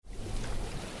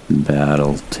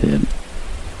Battle tip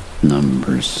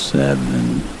number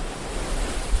 7.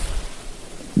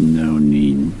 No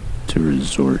need to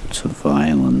resort to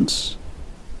violence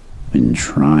when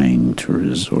trying to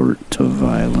resort to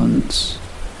violence.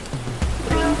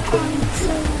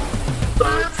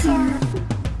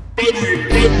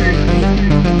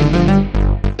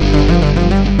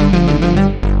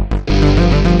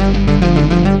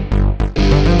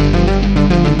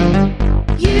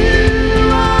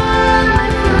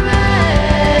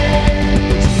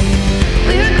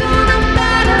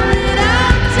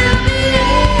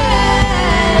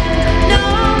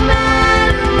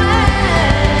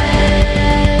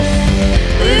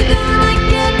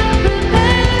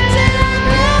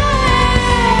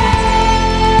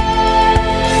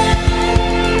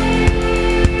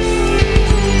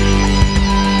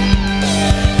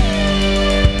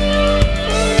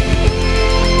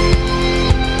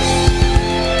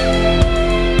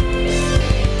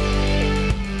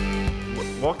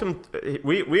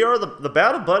 We are the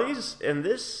Battle Buddies, and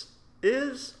this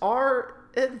is our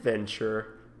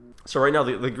adventure. So right now,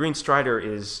 the Green Strider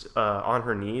is on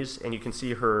her knees, and you can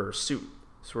see her suit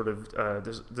sort of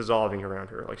dissolving around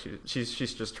her, like she's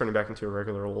just turning back into a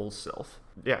regular old self.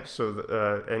 Yeah.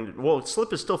 So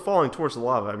Slip is still falling towards the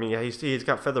lava. I mean, yeah, he's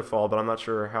got Featherfall, but I'm not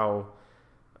sure how.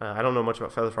 I don't know much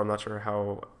about Featherfall. I'm not sure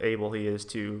how able he is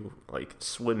to like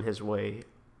swim his way.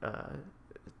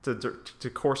 To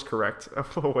course correct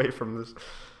away from this.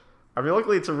 I mean,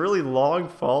 luckily it's a really long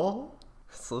fall.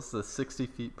 So this is 60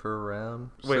 feet per round.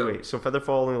 Wait. So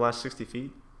Featherfall only lasts 60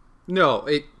 feet? No,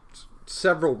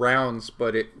 several rounds,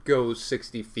 but it goes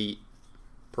 60 feet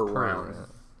per round.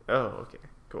 Oh, okay,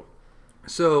 cool.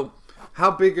 So,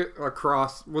 how big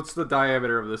across? What's the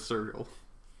diameter of this circle,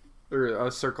 or a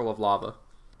circle of lava?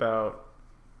 About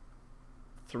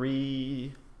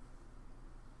 3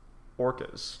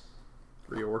 orcas.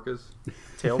 3 orcas.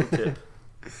 Tail to tip.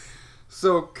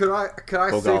 So could I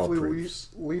safely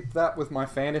leap that with my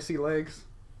fantasy legs?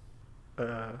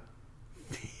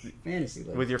 Fantasy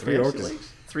legs. With your 3 fantasy orcas.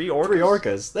 legs? 3 orcas? 3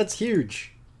 orcas. That's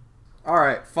huge.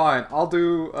 Alright, fine. I'll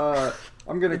do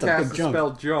I'm gonna cast the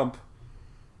spell jump.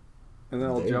 And then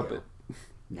I'll jump it.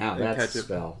 Now that's a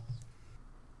spell.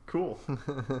 Cool.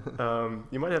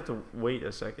 You might have to wait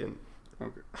a second.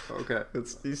 Okay.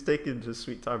 He's taking just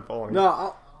sweet time falling.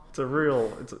 No,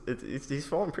 he's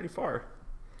falling pretty far.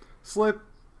 Slip.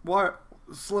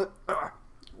 Slip.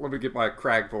 Let me get my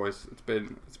crag voice. It's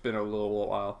been a little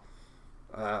while.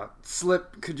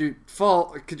 Slip. Could you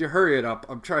hurry it up?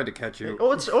 I'm trying to catch you.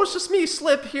 Oh, it's just me,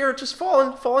 Slip here, just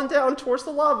falling down towards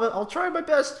the lava. I'll try my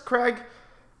best, Crag.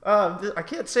 I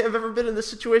can't say I've ever been in this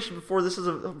situation before.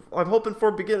 I'm hoping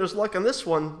for beginner's luck on this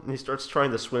one. And he starts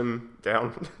trying to swim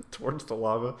down towards the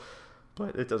lava,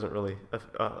 but it doesn't really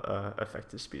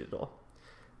affect his speed at all.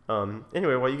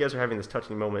 Anyway, while you guys are having this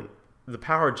touching moment, the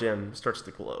power gem starts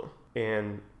to glow,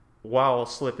 and while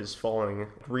Slip is falling,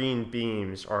 green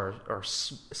beams are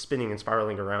spinning and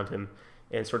spiraling around him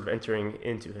and sort of entering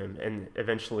into him, and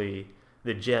eventually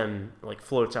the gem like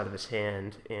floats out of his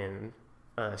hand and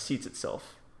seats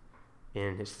itself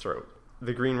in his throat.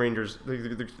 The Green Ranger's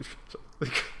the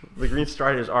Green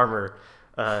Strider's armor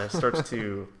starts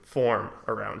to form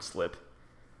around Slip.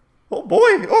 Oh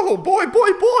boy!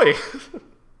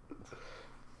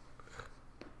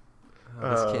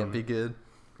 This can't be good.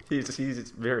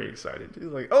 He's very excited. He's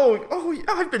like, oh,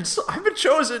 I've been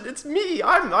chosen. It's me.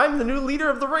 I'm the new leader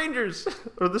of the Rangers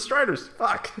or the Striders.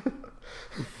 Fuck.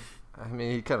 I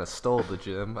mean, he kind of stole the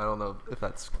gym. I don't know if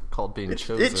that's called being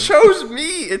chosen. It chose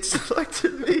me. It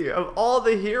selected me of all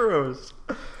the heroes.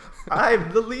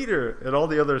 I'm the leader, and all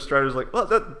the other Striders like, well,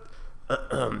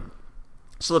 that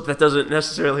Slip. That doesn't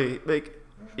necessarily make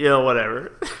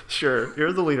whatever. Sure,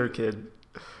 you're the leader, kid.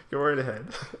 Go right ahead.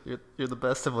 You're the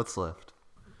best of what's left.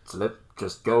 Slip,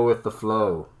 just go with the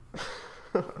flow.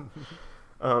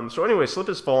 So anyway, Slip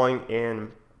is falling,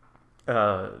 and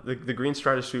the Green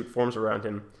Strider suit forms around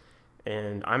him,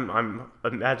 and I'm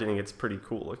imagining it's pretty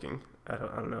cool looking. I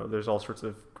don't know. There's all sorts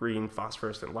of green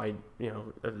phosphorescent light,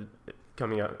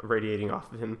 coming out, radiating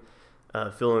off of him,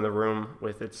 filling the room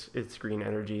with its green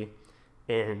energy.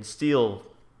 And Steel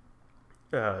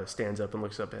stands up and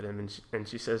looks up at him, and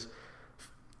she says,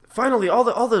 "Finally, all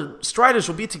the Striders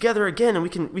will be together again, and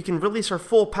we can release our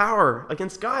full power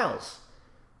against Gyles."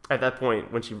 At that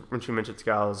point, when she mentions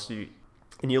Gyles, you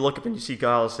look up and you see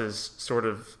Gyles has sort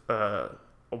of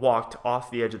walked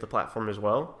off the edge of the platform as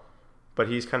well, but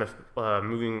he's kind of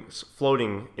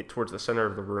floating towards the center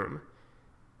of the room,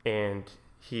 and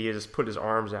he has put his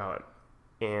arms out,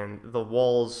 and the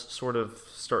walls sort of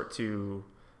start to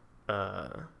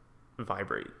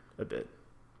vibrate a bit.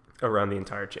 around the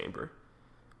entire chamber.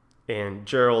 And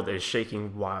Gerald is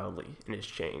shaking wildly in his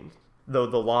chain, though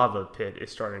the lava pit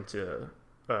is starting to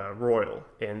roil,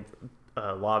 and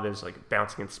lava is like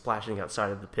bouncing and splashing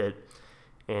outside of the pit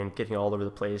and getting all over the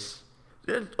place.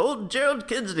 Old Gerald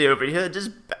Kinsley over here just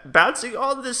bouncing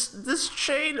on this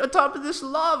chain on top of this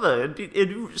lava.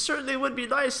 It certainly would be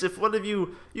nice if one of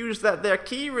you used that there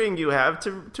key ring you have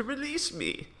to release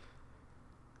me.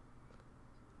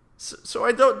 So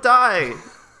I don't die.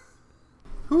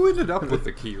 Who ended up with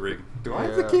the key ring? Do I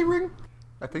have the key ring?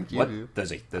 I think you What? do.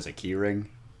 There's a key ring.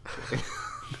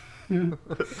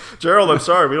 Gerald, I'm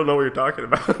sorry, we don't know what you're talking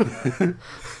about.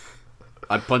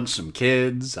 I punched some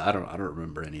kids. I don't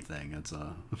remember anything. It's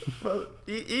Well,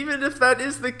 even if that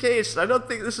is the case, I don't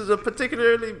think this is a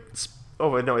particularly... Oh,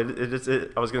 wait, no, it is...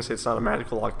 I was going to say it's not a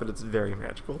magical lock, but it's very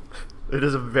magical. It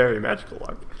is a very magical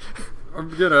lock. I'm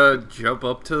gonna jump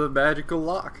up to the magical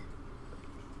lock.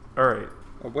 Alright.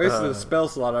 I wasted a spell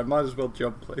slot. I might as well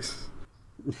jump place.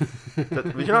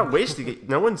 But you're not wasting it.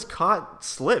 No one's caught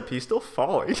Slip. He's still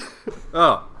falling.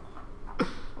 Oh.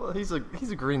 Well, he's a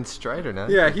green strider now.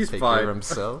 Yeah, He can he's take fine. care of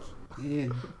himself. yeah,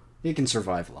 you can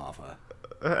survive lava.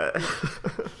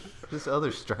 His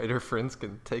other strider friends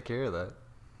can take care of that.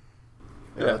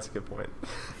 Yeah, that's a good point.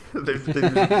 They've just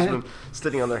been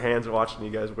sitting on their hands watching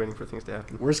you guys, waiting for things to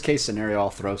happen. Worst case scenario,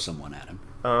 I'll throw someone at him.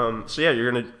 So yeah,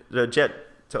 you're gonna Jet.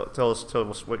 Tell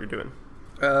us what you're doing.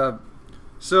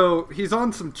 So he's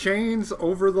on some chains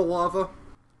over the lava.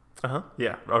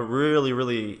 Yeah, a really,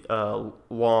 really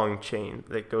long chain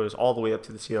that goes all the way up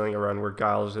to the ceiling around where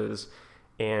Gyles is.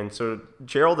 And so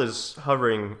Gerald is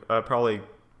hovering probably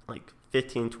like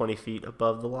 15, 20 feet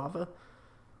above the lava.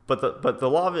 But the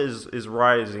lava is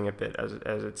rising a bit as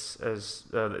it's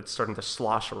starting to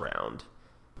slosh around.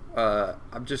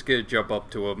 I'm just gonna jump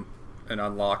up to him and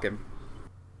unlock him.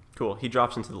 Cool. He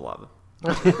drops into the lava.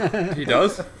 He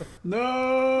does?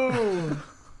 No,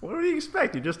 What do you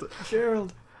expect? You just...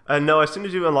 Gerald. No, as soon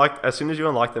as you unlock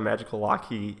the magical lock,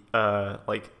 he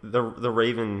like the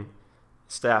raven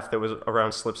staff that was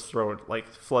around Slip's throat like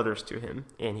flutters to him,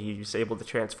 and he's able to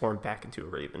transform back into a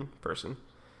raven person,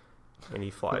 and he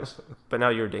flies. But now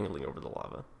you're dangling over the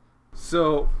lava.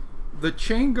 So the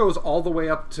chain goes all the way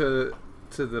up to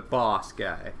the boss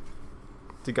guy.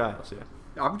 To Gyles, yeah.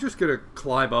 I'm just gonna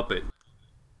climb up it.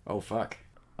 Oh fuck.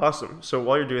 Awesome. So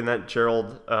while you're doing that,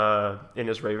 Gerald, in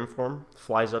his raven form,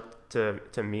 flies up to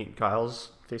meet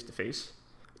Gyles face to face.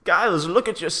 Gyles, look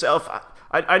at yourself.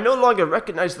 I no longer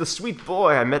recognize the sweet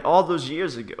boy I met all those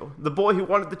years ago. The boy who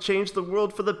wanted to change the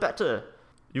world for the better.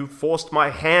 You forced my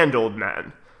hand, old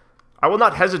man. I will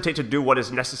not hesitate to do what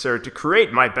is necessary to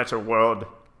create my better world.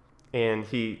 And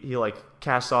he like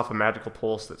casts off a magical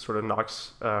pulse that sort of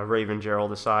knocks Raven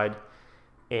Gerald aside.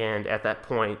 And at that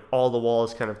point, all the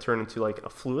walls kind of turn into like a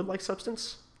fluid-like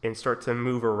substance and start to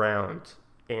move around.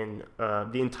 And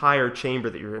the entire chamber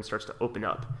that you're in starts to open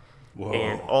up. Whoa.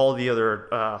 And all the other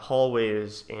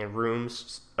hallways and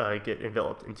rooms get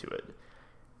enveloped into it.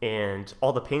 And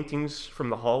all the paintings from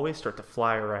the hallways start to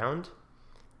fly around.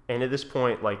 And at this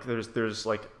point, like there's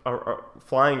like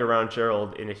flying around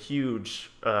Gerald in a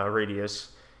huge radius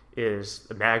is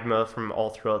magma from all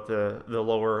throughout the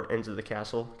lower ends of the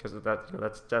castle, because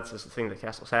that's just the thing that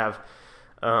castles have,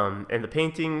 and the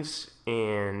paintings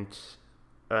and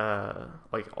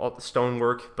like all the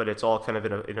stonework, but it's all kind of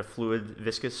in a fluid,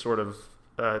 viscous sort of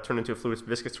turned into a fluid,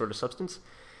 viscous sort of substance,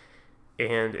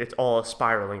 and it's all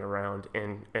spiraling around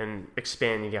and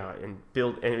expanding out and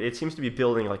it seems to be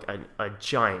building like a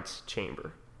giant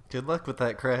chamber. Good luck with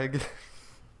that, Craig.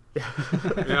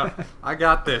 Yeah, I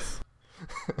got this.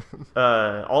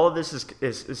 All of this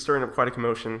is stirring up quite a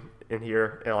commotion in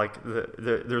here, and like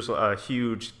there's a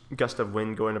huge gust of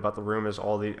wind going about the room as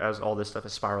all this stuff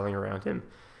is spiraling around him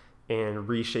and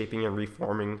reshaping and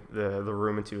reforming the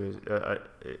room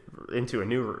into a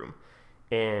new room.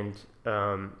 And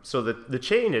so the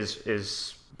chain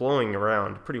is blowing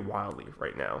around pretty wildly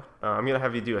right now. I'm gonna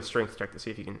have you do a strength check to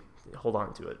see if you can hold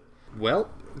on to it.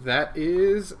 Well, that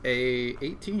is a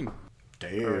 18.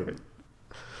 Damn.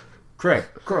 Craig.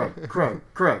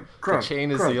 The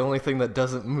chain is the only thing that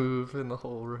doesn't move in the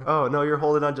whole room. Oh no, you're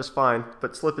holding on just fine,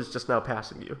 but Slip is just now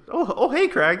passing you. Oh hey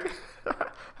Craig,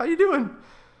 how you doing?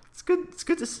 It's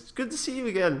good to see you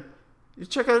again. You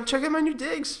check out my new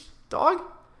digs, dog.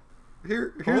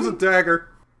 Here's a dagger.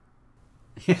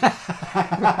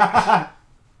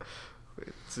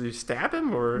 So you stab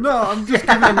him or No, I'm just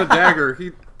giving him a dagger.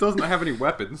 He doesn't have any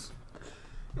weapons.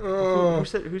 Who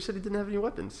said he didn't have any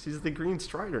weapons? He's the Green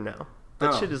Strider now.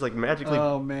 That Oh. shit is like magically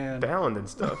bound and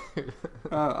stuff.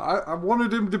 I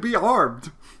wanted him to be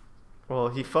armed. Well,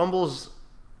 he fumbles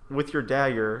with your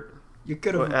dagger, You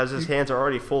could have. as his hands are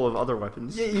already full of other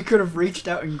weapons. Yeah, you could have reached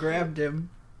out and grabbed him.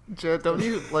 Jed, don't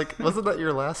you wasn't that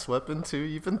your last weapon too?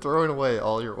 You've been throwing away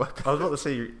all your weapons. I was about to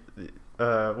say,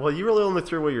 well, you really only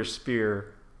threw away your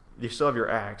spear. You still have your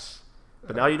axe,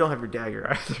 but now you don't have your dagger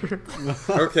either.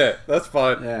 Okay, that's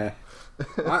fine. Yeah.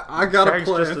 I got a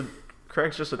plan.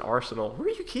 Craig's just an arsenal. Where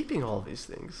are you keeping all these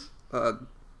things?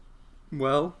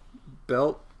 Well,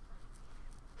 belt.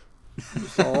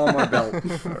 It's all on my belt.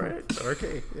 All right.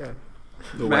 Okay. Yeah.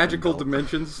 Magical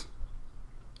dimensions.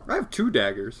 I have 2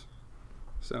 daggers.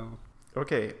 So.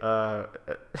 Okay.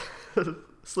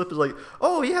 Slip is like,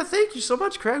 oh yeah, thank you so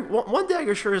much, Craig. One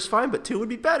dagger sure is fine, but 2 would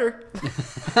be better.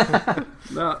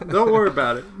 No, don't worry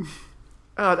about it.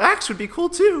 An axe would be cool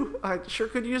too. I sure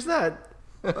could use that.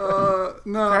 No,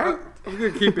 I'm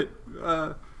gonna keep it.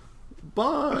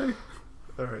 Bye.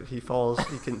 All right. He falls.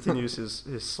 He continues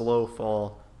his slow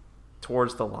fall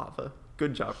towards the lava.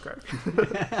 Good job, Craig.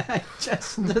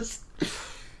 just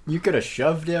you could have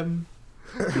shoved him.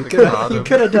 You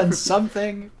could have done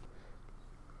something.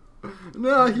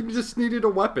 No, he just needed a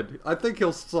weapon. I think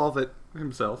he'll solve it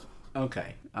himself.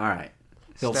 Okay, all right.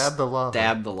 He'll Stab the lava.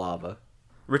 Stab the lava.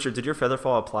 Richard, did your feather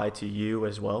fall apply to you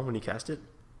as well when you cast it?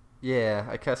 Yeah,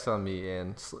 I cast on me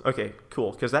and Slip. Okay,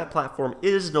 cool. Because that platform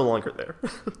is no longer there.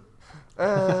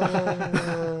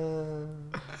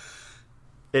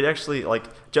 It actually,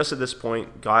 just at this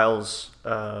point, Gyles,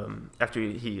 after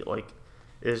he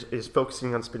is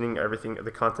focusing on spinning everything, the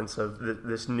contents of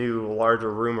this new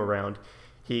larger room around,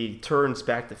 he turns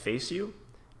back to face you,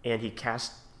 and he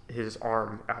casts his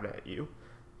arm out at you.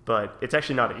 But it's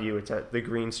actually not at you, it's at the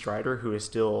Green Strider, who is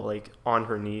still, on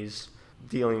her knees,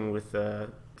 dealing with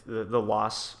the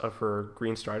loss of her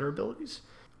Green Strider abilities.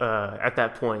 At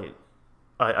that point,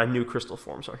 a new crystal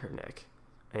forms on her neck.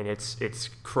 And it's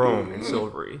chrome and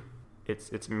silvery.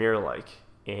 It's mirror-like.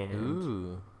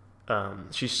 And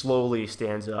she slowly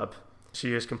stands up.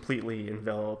 She is completely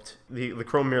enveloped. The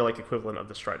chrome mirror-like equivalent of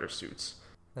the Strider suits.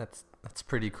 That's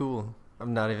pretty cool.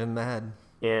 I'm not even mad.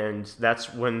 And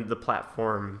that's when the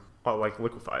platform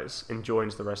liquefies and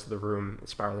joins the rest of the room,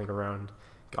 spiraling around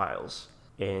Gyles.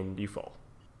 And you fall.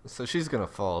 So she's gonna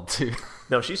fall too.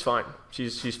 No, she's fine.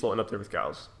 She's floating up there with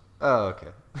Gyles. Oh,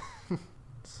 okay.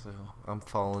 So I'm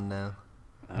falling now.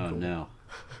 Oh Cool. no.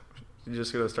 You're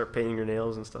just gonna start painting your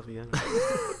nails and stuff again.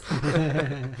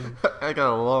 I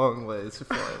got a long ways to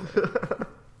fly.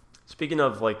 Speaking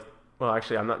of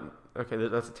actually, I'm not. Okay,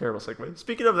 that's a terrible segue.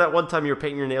 Speaking of that one time you were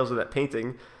painting your nails with that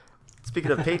painting.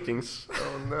 Speaking of paintings,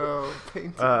 Oh no,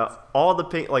 painting. all the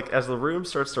paint, as the room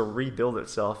starts to rebuild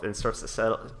itself and starts to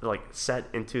set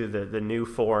into the new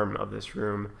form of this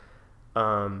room,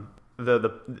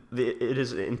 it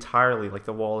is entirely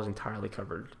the wall is entirely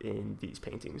covered in these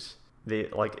paintings.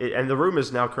 And the room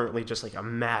is now currently just a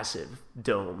massive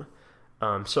dome,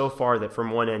 so far that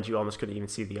from one end you almost couldn't even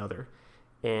see the other.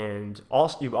 And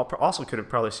also, you also couldn't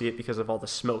probably see it because of all the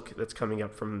smoke that's coming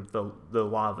up from the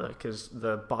lava, because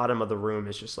the bottom of the room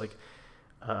is just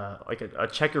a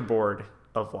checkerboard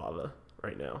of lava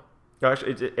right now.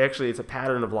 Actually, it's a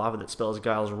pattern of lava that spells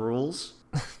Gyles' rules.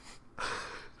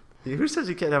 Who says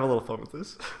you can't have a little fun with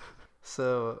this?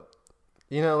 So,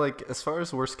 as far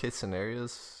as worst case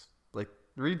scenarios,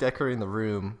 redecorating the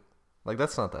room,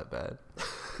 that's not that bad.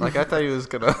 I thought he was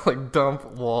gonna dump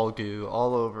wall goo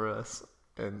all over us.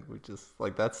 And we just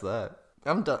that's that.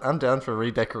 I'm down for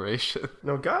redecoration.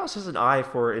 No, Gyles has an eye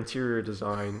for interior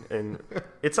design, and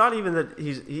it's not even that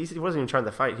he wasn't even trying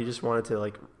to fight. He just wanted to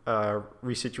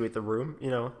resituate the room.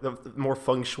 The more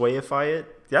feng shuiify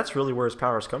it. That's really where his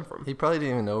powers come from. He probably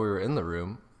didn't even know we were in the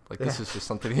room. This is just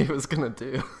something he was gonna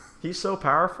do. He's so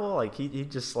powerful. He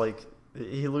just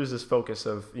he loses focus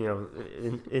of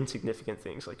insignificant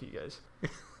things like you guys.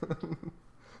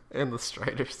 And the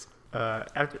Striders.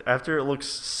 After it looks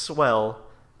swell,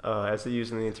 as they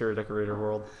use in the interior decorator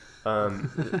world,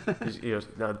 he goes,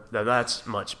 now that's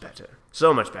much better.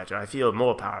 So much better. I feel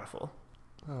more powerful.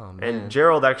 Oh, man. And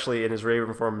Gerald actually, in his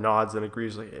Raven form, nods and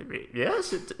agrees.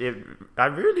 Yes, I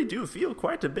really do feel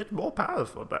quite a bit more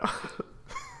powerful now.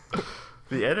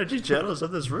 The energy channels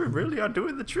of this room really are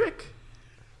doing the trick.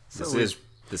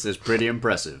 This is pretty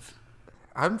impressive.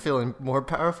 I'm feeling more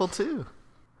powerful too.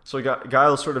 So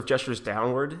Gyles sort of gestures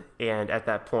downward, and at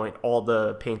that point, all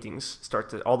the paintings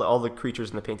all the creatures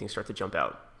in the painting start to jump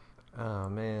out, Oh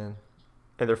man.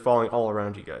 and they're falling all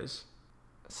around you guys.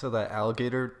 So that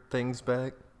alligator thing's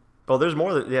back? Well, there's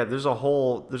more than There's a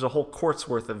whole court's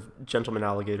worth of gentlemen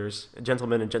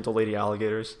and gentle lady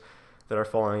alligators that are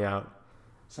falling out.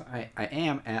 So I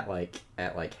am at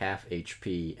half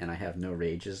HP and I have no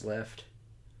rages left.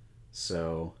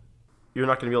 So You're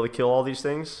not going to be able to kill all these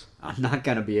things? I'm not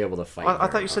gonna be able to fight. I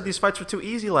thought very you said hard. these fights were too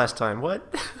easy last time.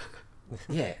 What?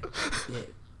 Yeah.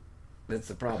 That's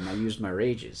the problem. I used my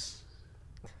rages.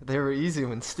 They were easy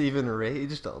when Steven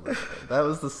raged all the time. That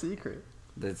was the secret.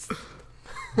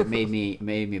 It made me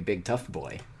a big tough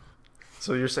boy.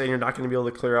 So you're saying you're not going to be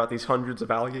able to clear out these hundreds of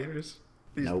alligators?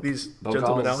 Nope. These Bogal's-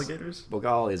 gentlemen alligators?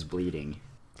 Bogal is bleeding.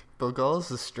 Bogal is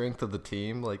the strength of the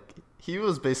team. Like, he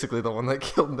was basically the one that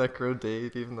killed Necro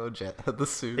Dave, even though Jet had the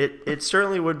suit. It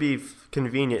certainly would be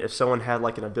convenient if someone had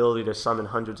like an ability to summon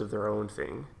hundreds of their own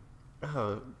thing.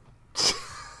 Oh.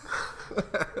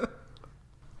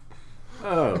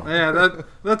 Oh. Yeah,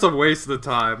 that's a waste of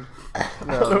time. I don't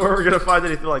know where we're going to find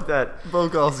anything like that.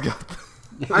 Bogal's got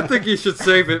I think you should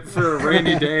save it for a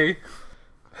rainy day.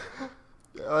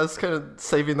 I was kind of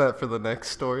saving that for the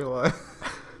next storyline.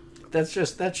 That's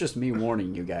just me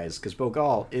warning you guys, because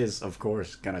Bogal is, of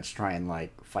course, gonna try and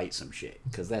like fight some shit,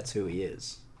 because that's who he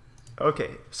is.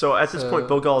 Okay, so at this So- point,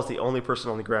 Bogal is the only person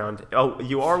on the ground. Oh,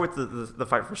 you are with the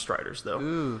fight for Striders, though.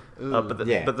 Ooh. But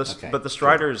the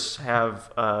Striders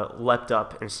have leapt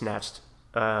up and snatched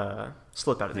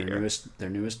Slip out of the air. Their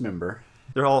newest member.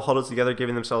 They're all huddled together,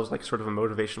 giving themselves like sort of a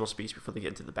motivational speech before they get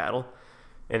into the battle,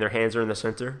 and their hands are in the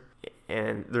center.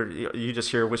 And you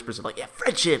just hear whispers of like, "Yeah,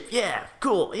 friendship, yeah,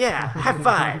 cool, yeah, high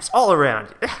fives all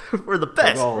around. We're the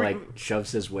best." Bogal like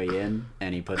shoves his way in,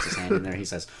 and he puts his hand in there. He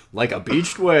says, "Like a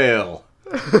beached whale."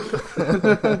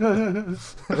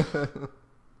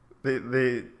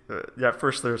 They at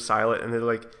first they're silent, and they're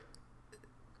like,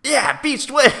 "Yeah,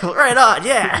 beached whale, right on,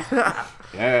 yeah."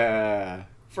 Yeah,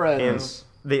 friends.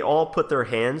 And they all put their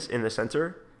hands in the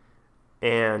center,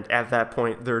 and at that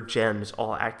point, their gems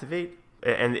all activate,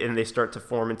 and they start to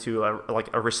form into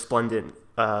a resplendent,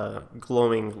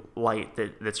 glowing light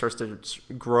that starts to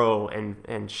grow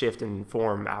and shift and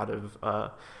form out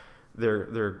of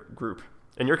their group.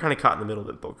 And you're kind of caught in the middle of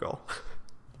it, Bogal.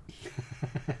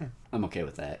 I'm okay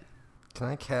with that. Can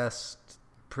I cast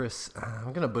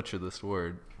I'm gonna butcher this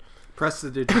word.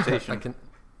 Prestidigitation. I can.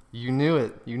 You knew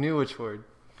it. You knew which word.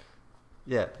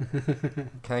 Yeah.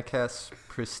 Can I cast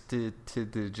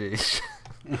prestidigitation?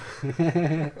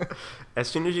 As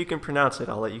soon as you can pronounce it,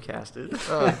 I'll let you cast it.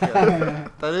 Oh,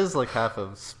 God. That is like half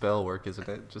of spell work, isn't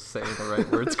it? Just saying the right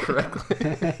words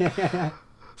correctly.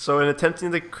 So in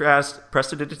attempting to cast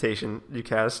prestidigitation, you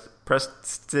cast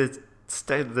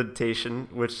prestidigitation,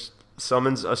 which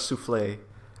summons a souffle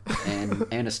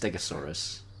And a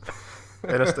Stegosaurus.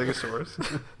 and a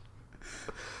stegosaurus.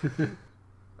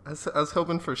 I was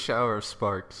hoping for shower of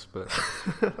sparks, but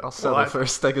I'll settle for a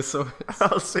stegosaurus.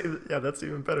 I'll say that, yeah, that's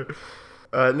even better.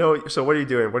 No, so what are you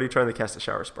doing? What are you trying to cast the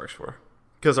shower sparks for?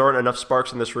 Because there aren't enough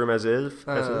sparks in this room as is.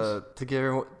 To give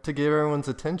everyone's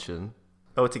attention.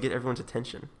 Oh, to get everyone's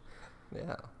attention.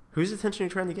 Yeah. Whose attention are you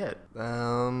trying to get?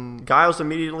 No, Gyles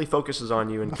immediately focuses on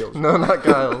you and kills you. not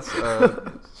Gyles.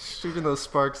 Shooting those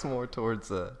sparks more towards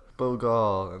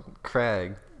Bogal and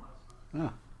Crag.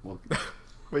 Oh, well,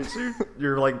 Wait, so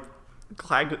you're like,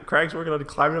 Craig's working on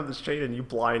climbing up this chain and you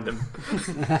blind him.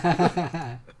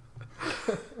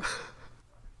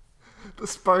 The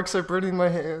sparks are burning my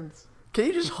hands. Can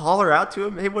you just holler out to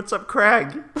him? Hey, what's up,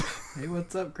 Craig? hey,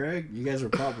 what's up, Craig? You guys are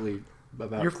probably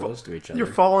about close to each other. You're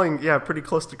falling, pretty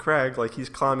close to Craig. Like he's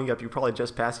climbing up. You probably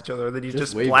just passed each other. And then you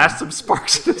just wave blast him. some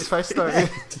sparks in his If I start,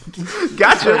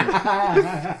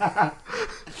 Gotcha.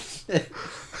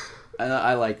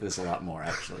 I like this a lot more,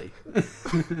 actually.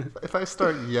 if I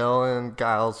start yelling,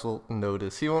 Gyles will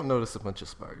notice. He won't notice a bunch of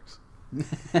sparks.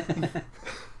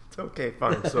 Okay,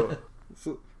 fine. So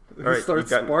He right, starts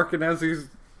you got- sparking as he's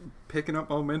picking up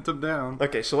momentum down.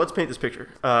 Okay, so let's paint this picture.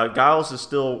 Gyles is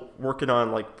still working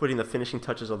on like putting the finishing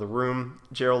touches of the room.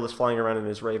 Gerald is flying around in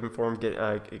his raven form,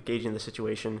 gauging the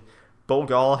situation.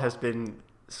 Bogal has been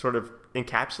sort of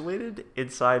encapsulated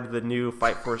inside the new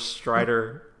Fight Force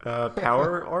Strider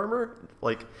power armor.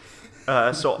 Like,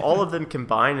 so all of them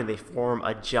combine and they form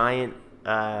a giant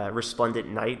resplendent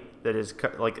knight that is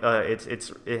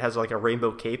it has like a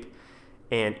rainbow cape.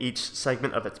 And each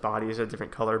segment of its body is a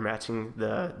different color, matching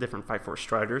the different Fight Force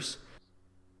Striders.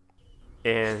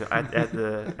 And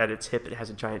at its hip, it has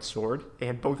a giant sword.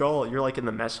 And Bogal, you're like in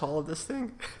the mess hall of this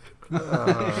thing.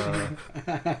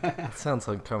 That sounds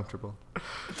uncomfortable.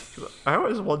 I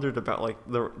always wondered about like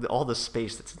all the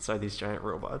space that's inside these giant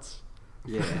robots.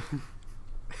 Yeah.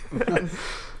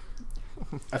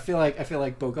 I feel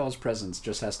like Bogal's presence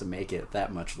just has to make it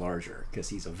that much larger because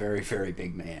he's a very, very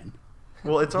big man.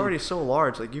 Well, it's already so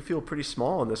large. Like you feel pretty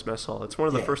small in this mess hall. It's one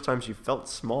of the Yeah. first times you felt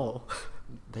small.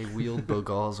 They wield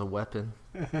Bogal as a weapon.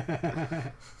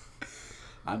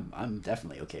 I'm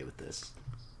definitely okay with this.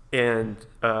 And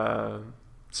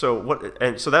So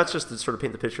that's just to sort of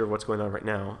paint the picture of what's going on right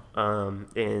now.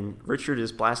 And Richard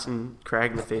is blasting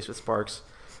Crag in the face with sparks.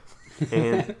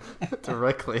 And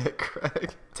Directly at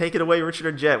Craig. take it away, Richard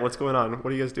and Jet. What's going on?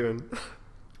 What are you guys doing?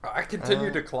 I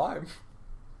continue to climb.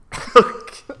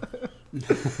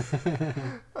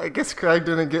 I guess Craig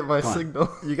didn't get my Come on. signal.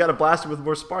 You got to blast him with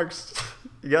more sparks.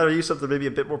 You got to use something maybe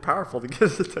a bit more powerful to get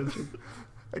his attention.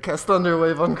 I cast Thunder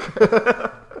Wave on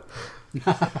Craig.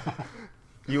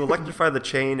 You electrify the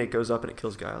chain, it goes up and it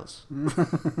kills Gyles.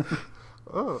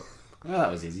 Oh. Well,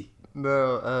 that was easy.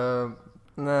 No,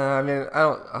 nah, I mean,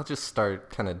 I'll just start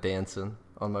kind of dancing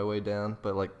on my way down,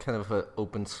 but like kind of an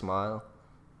open smile.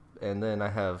 And then I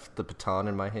have the baton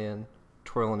in my hand,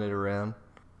 twirling it around.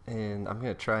 And I'm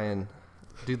going to try and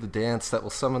do the dance that will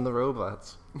summon the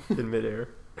robots. In midair.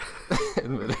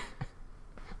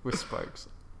 With sparks.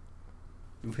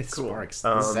 With Cool. sparks.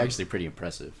 This is Um, actually pretty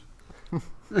impressive.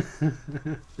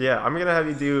 Yeah, I'm going to have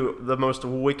you do the most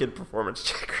wicked performance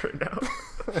check right now.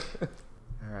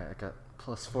 Alright, I got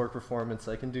 +4 performance.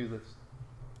 I can do this.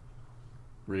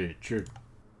 Richard.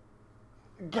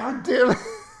 God damn it!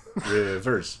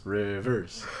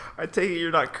 Reverse. I take it you're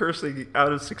not cursing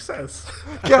out of success.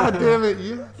 God damn it,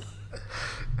 yes!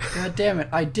 God damn it,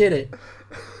 I did it.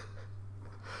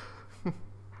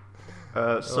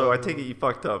 So I take it you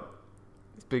fucked up.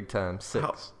 It's big time. 6.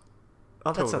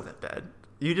 Oh, that's Total. not that bad.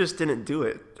 You just didn't do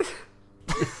it.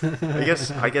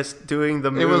 I guess doing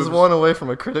the moves. It was 1 away from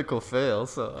a critical fail,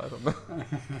 so I don't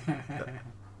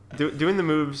know. Doing the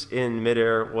moves in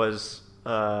midair was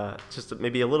just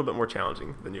maybe a little bit more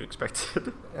challenging than you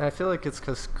expected. I feel like it's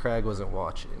because Craig wasn't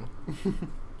watching.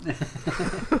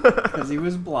 Because he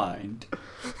was blind.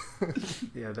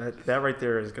 Yeah, that right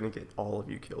there is going to get all of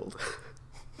you killed.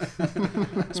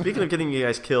 Speaking of getting you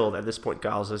guys killed, at this point,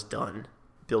 Gyles is done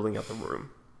building up a room.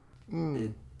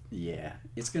 Yeah,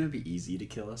 it's going to be easy to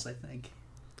kill us, I think.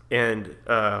 And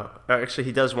actually,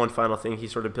 he does one final thing. He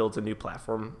sort of builds a new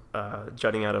platform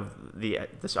jutting out of the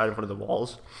side in front of the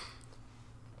walls.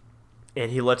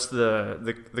 And he lets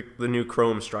the new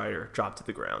chrome strider drop to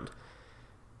the ground.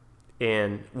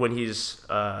 And when he's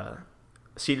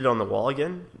seated on the wall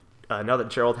again, now that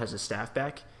Gerald has his staff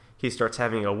back, he starts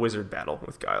having a wizard battle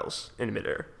with Gyles in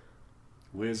midair.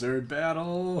 Wizard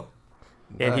battle.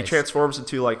 And he Nice. transforms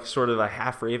into like sort of a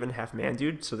half raven, half man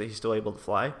dude, so that he's still able to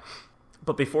fly.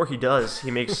 But before he does,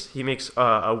 he makes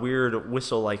a weird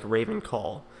whistle like raven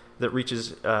call that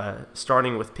reaches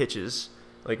starting with pitches,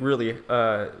 like really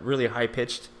high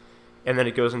pitched, and then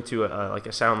it goes into like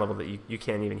a sound level that you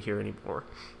can't even hear anymore.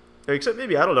 Except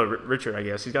maybe, I don't know, Richard, I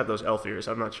guess. He's got those elf ears.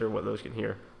 I'm not sure what those can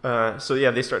hear. So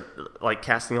yeah, they start like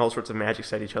casting all sorts of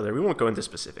magics at each other. We won't go into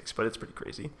specifics, but it's pretty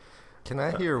crazy. Can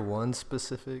I hear one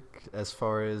specific as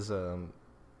far as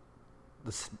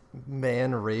this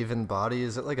man raven body?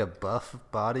 Is it like a buff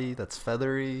body that's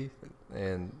feathery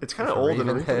and It's kind of with a old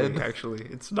and raven wrinkly, actually.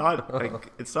 It's not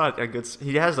like it's not a good.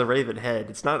 He has the raven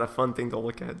head. It's not a fun thing to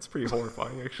look at. It's pretty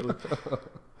horrifying, actually.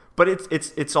 But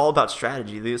it's all about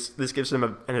strategy. This gives him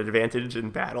an advantage in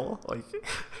battle. Like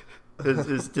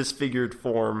his disfigured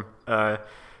form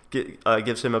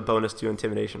gives him a bonus to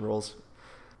intimidation rolls.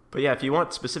 But yeah, if you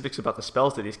want specifics about the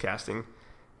spells that he's casting,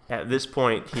 at this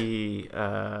point he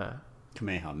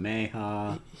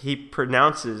Kamehameha. he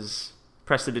pronounces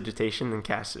prestidigitation and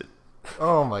casts it.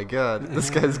 Oh my god, this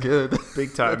guy's good.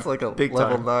 Big time. That's like a Big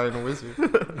level time. 9 wizard.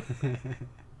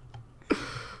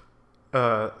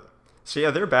 So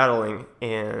yeah, they're battling,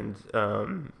 and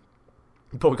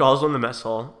Bogal's on the mess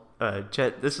hall.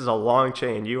 Jet, this is a long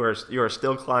chain. You are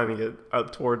still climbing it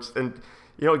up towards, and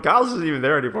you know Gyles isn't even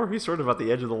there anymore. He's sort of at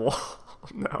the edge of the wall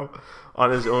now, on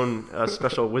his own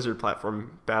special wizard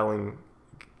platform, battling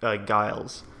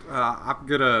Gyles. I'm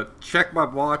gonna check my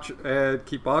watch and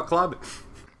keep on climbing.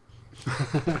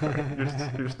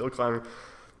 You're still climbing.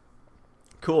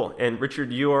 Cool. And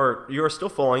Richard, you are still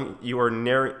falling. You are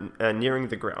nearing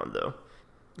the ground though,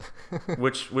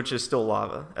 which is still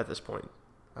lava at this point.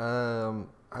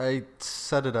 I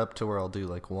set it up to where I'll do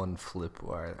like one flip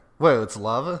wire. Wait, it's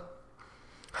lava?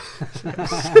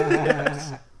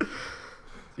 Yes.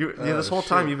 This whole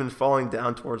time shit. you've been falling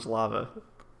down towards lava.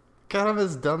 Kind of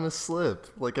his dumbest slip.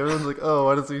 Like everyone's like, oh,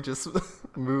 why doesn't he just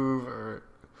move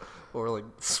or like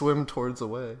swim towards a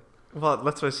way? Well,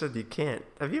 that's what I said. You can't.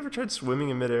 Have you ever tried swimming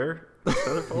in midair?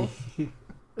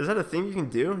 Is that a thing you can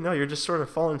do? No, you're just sort of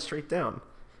falling straight down.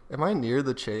 Am I near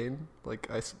the chain? Like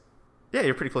Yeah,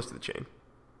 you're pretty close to the chain.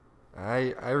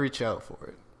 I reach out for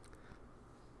it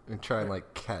and try and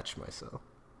like catch myself.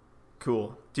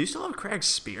 Cool. Do you still have Crag's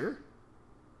spear?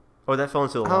 Oh, that fell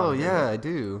into the lava. Oh didn't yeah, it? I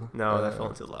do. No, that fell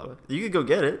into the lava. You could go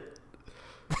get it.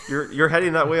 You're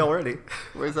heading that way already.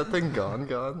 Where's that thing gone?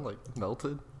 Like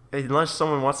melted? Unless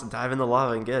someone wants to dive in the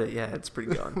lava and get it, yeah, it's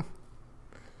pretty gone.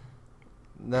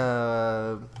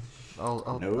 Nah,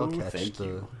 I'll catch thank the.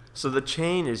 you. So the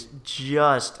chain is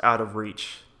just out of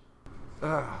reach,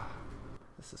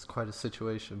 This is quite a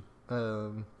situation.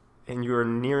 and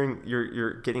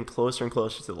you're getting closer and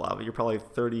closer to the lava. You're probably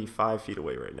 35 feet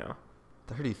away right now.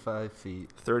 35 feet.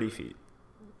 30 feet.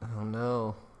 Oh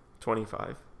no.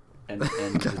 25. And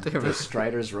God damn the it.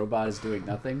 Strider's robot is doing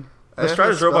nothing. The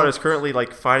Strider's robot is currently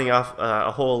like fighting off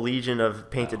a whole legion of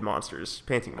painting monsters.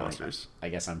 I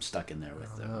guess I'm stuck in there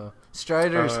with them.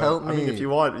 Striders, help me. I mean, if you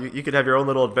want, you could have your own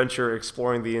little adventure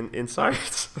exploring the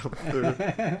insides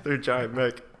of their giant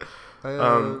mech.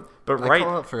 I Right.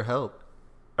 call out for help.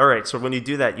 All right, so when you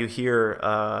do that, you hear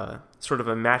sort of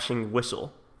a matching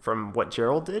whistle from what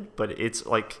Gerald did, but it's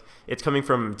coming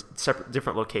from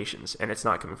different locations, and it's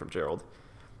not coming from Gerald.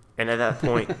 And at that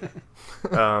point,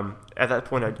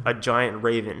 a giant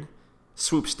raven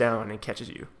swoops down and catches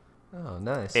you. Oh,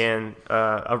 nice. And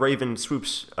a raven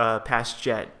swoops past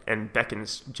Jet and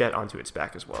beckons Jet onto its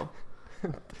back as well.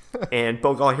 And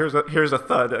Bogal here's a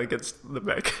thud against the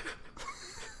mech.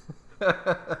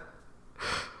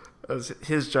 As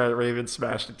his giant raven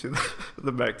smashed into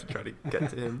the mech to try to get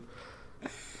to him.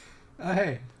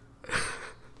 Hey.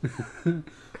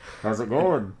 How's it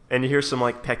going? And you hear some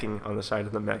like pecking on the side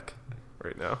of the mech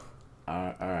right now.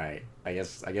 All right. I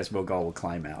guess Bogal will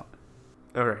climb out.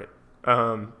 All right.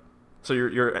 So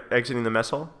you're exiting the mess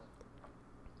hall.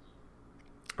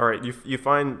 All right. You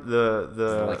find the Is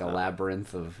there like a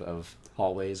labyrinth of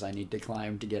hallways I need to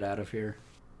climb to get out of here?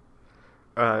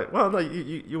 Well, no,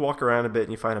 you walk around a bit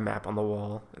and you find a map on the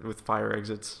wall with fire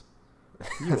exits.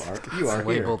 You are here.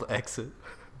 labeled exit.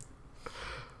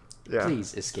 Yeah.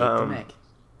 Please escape the mech.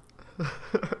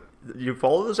 You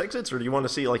follow those exits, or do you want to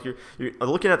see like you're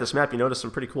looking at this map? You notice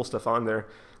some pretty cool stuff on there.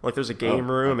 Like there's a game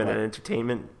room and an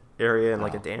entertainment area and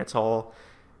like a dance hall.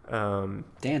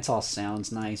 Dance hall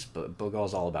sounds nice, but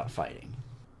Bogal's all about fighting.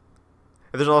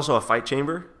 And there's also a fight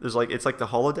chamber. It's like the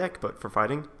holodeck, but for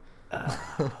fighting.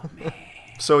 Oh man.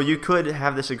 So you could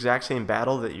have this exact same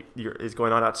battle that is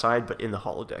going on outside, but in the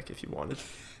holodeck if you wanted.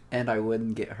 And I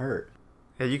wouldn't get hurt.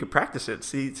 Yeah, you could practice it.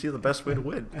 See the best way to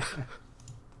win.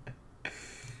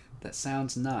 That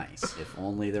sounds nice. If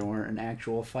only there weren't an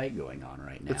actual fight going on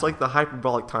right now. It's like the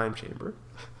hyperbolic time chamber.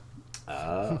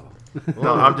 Oh.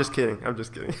 No, I'm just kidding.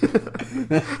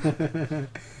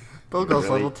 Bogal's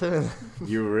really- level 10.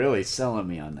 You're really selling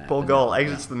me on that. Bolgal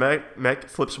exits the mech,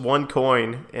 flips one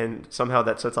coin, and somehow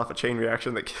that sets off a chain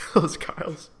reaction that kills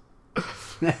Gyles.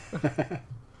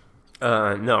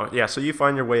 No, yeah. So you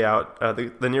find your way out.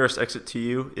 The nearest exit to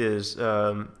you is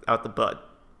out the butt.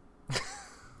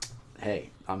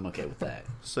 Hey, I'm okay with that.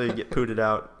 So you get pooted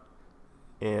out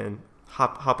and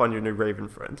hop on your new Raven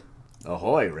friend.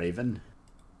 Ahoy, Raven.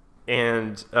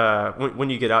 And when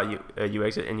you get out, you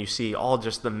exit and you see all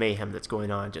just the mayhem that's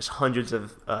going on. Just hundreds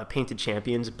of painted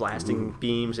champions blasting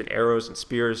beams and arrows and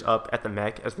spears up at the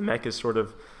mech as the mech is sort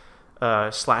of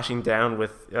slashing down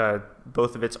with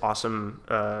both of its awesome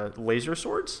laser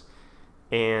swords.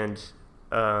 And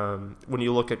when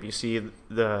you look up, you see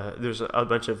there's a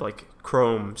bunch of like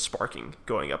chrome sparking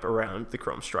going up around the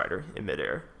Chrome Strider in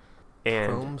midair.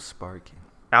 And Chrome sparking.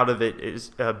 out of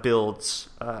it builds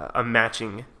a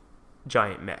matching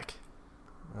giant mech.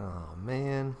 Oh,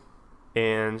 man.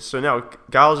 And so now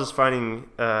Gyles is fighting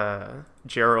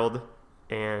Gerald,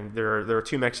 and there are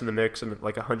two mechs in the mix and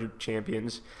like 100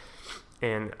 champions.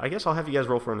 And I guess I'll have you guys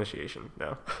roll for initiation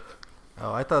now.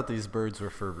 Oh, I thought these birds were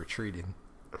for retreating.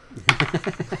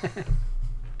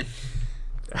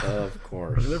 Of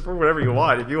course. They're for whatever you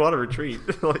want. If you want to retreat,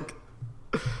 like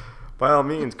by all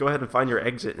means, go ahead and find your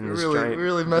exit in this We giant.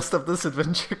 really messed up this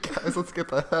adventure, guys. Let's get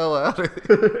the hell out of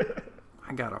here.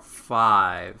 I got a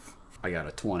 5. I got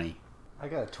a 20. I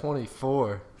got a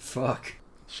 24. Fuck.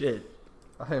 Shit.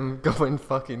 I am going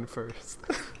fucking first.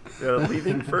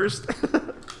 Leaving first.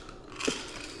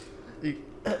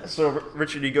 So,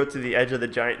 Richard, you go to the edge of the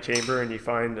giant chamber and you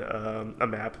find a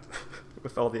map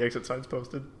with all the exit signs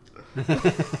posted. And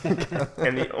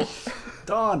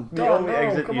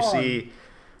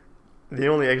the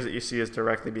only exit you see is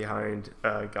directly behind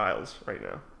Gyles right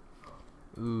now.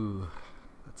 Ooh,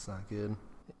 that's not good.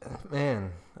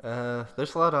 Man,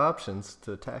 there's a lot of options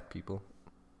to attack people.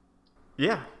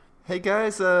 Yeah. Hey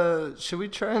guys, should we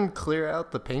try and clear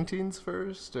out the paintings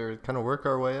first, or kind of work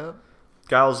our way up?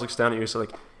 Gyles looks down at you, so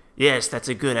like, yes, that's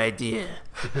a good idea.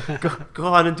 Go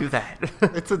on and do that.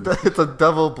 It's a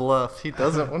double bluff. He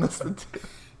doesn't want us to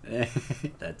do.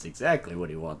 That's exactly what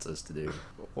he wants us to do.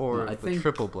 Or I the think-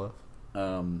 triple bluff.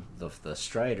 The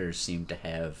Striders seem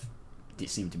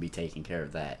to be taking care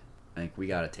of that. I think we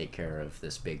got to take care of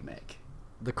this big mech,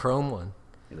 The chrome one.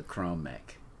 the chrome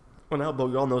mech. Well, now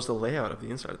Bogal knows the layout of the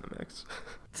inside of the mechs.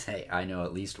 Hey, I know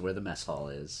at least where the mess hall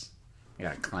is. I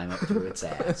gotta climb up through its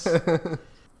ass.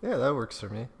 Yeah, that works for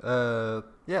me.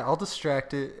 Yeah, I'll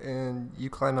distract it and you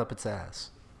climb up its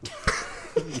ass.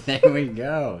 There we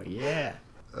go. Yeah.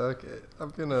 Okay, I'm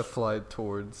gonna fly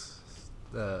towards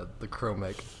the chrome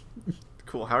egg,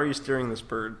 Cool. How are you steering this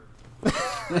bird?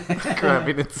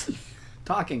 grabbing its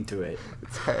Talking to it.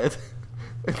 head.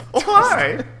 Oh,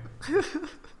 hi!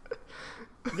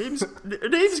 name's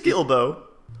Gilbo.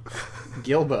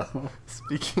 Gilbo.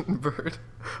 Speaking bird.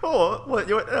 Oh,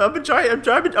 what? I'm a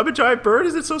giant bird.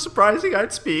 Is it so surprising?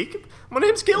 I'd speak. My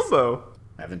name's Gilbo.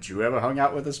 Haven't you ever hung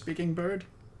out with a speaking bird?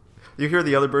 You hear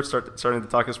the other birds starting to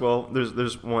talk as well.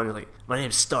 There's one like, my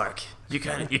name's Stark. You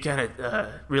kind of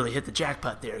really hit the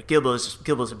jackpot there.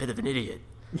 Gilbo's a bit of an idiot.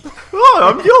 Oh,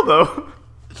 I'm Gilbo.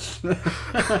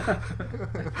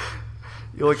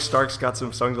 You look, Stark's got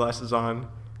some sunglasses on,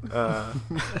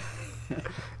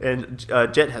 and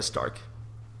Jet has Stark.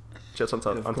 Jet's on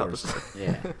top of Stark.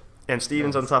 Yeah. And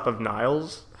Steven's on top of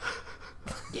Niles.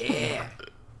 Yeah.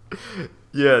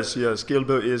 Yes,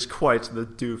 Gilbo is quite the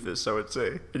doofus, I would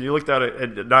say. And you look down at,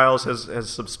 and Niles has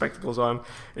some spectacles on,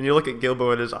 and you look at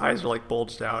Gilbo and his eyes are like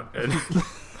bulged out and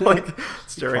like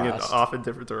staring off in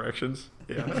different directions.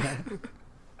 Yeah.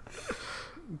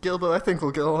 Gilbo, I think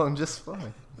we'll get along just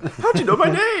fine. How'd you know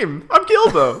my name? I'm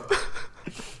Gilbo.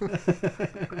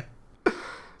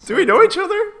 Do we know each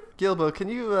other? Gilbo, can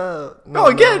you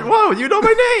Whoa, you know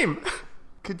my name.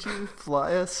 Could you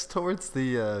fly us towards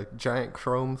the giant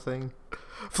chrome thing?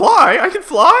 Fly? I can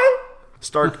fly?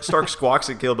 Stark squawks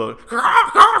at Gilbo.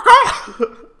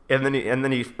 And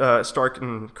then he Stark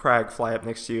and Crag fly up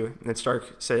next to you, and then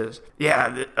Stark says,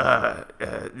 "Yeah,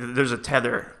 there's a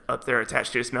tether up there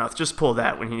attached to his mouth. Just pull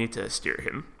that when you need to steer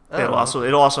him. It'll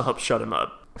also help shut him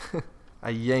up." I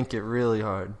yank it really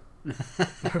hard.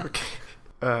 Okay.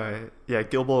 Yeah,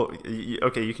 Gilbo.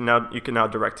 Okay, you can now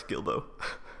direct Gilbo.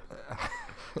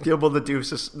 Gilbo,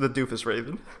 the doofus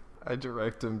raven. I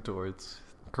direct him towards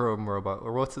Chrome Robot,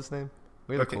 or what's his name?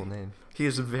 We have a cool name. He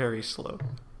is very slow.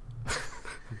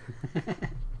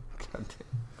 God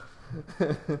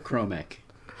Chromek.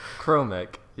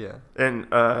 Chromek, yeah. And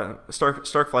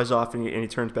Stark flies off, and he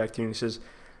turns back to you and he says,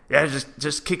 "Yeah,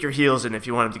 just kick your heels in if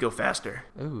you want him to go faster."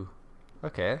 Ooh,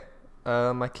 okay.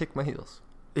 I kick my heels.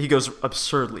 He goes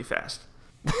absurdly fast.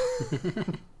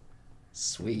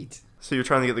 Sweet. So you're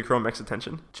trying to get the Chromex's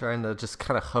attention? Trying to just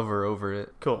kind of hover over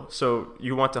it. Cool. So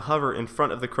you want to hover in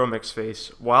front of the Chromex's face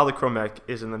while the Chromex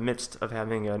is in the midst of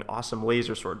having an awesome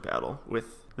laser sword battle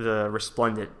with the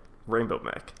resplendent rainbow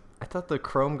mech. I thought the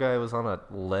Chrome guy was on a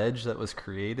ledge that was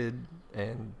created,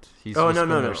 and he's no.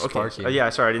 there Okay.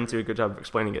 sparking. Sorry, I didn't do a good job of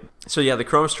explaining it. So yeah, the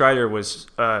Chrome Strider was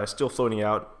still floating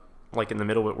out, like in the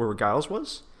middle where Gyles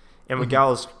was. And when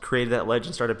Gyles created that ledge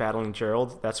and started battling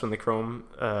Gerald, that's when the Chrome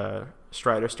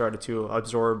Strider started to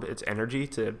absorb its energy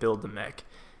to build the mech,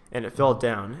 and it fell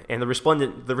down. And the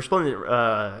resplendent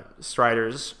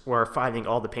Striders were fighting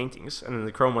all the paintings, and then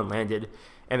the Chrome one landed,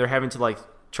 and they're having to like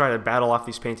try to battle off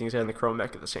these paintings and the Chrome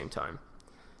mech at the same time.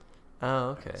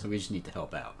 Oh, okay. So we just need to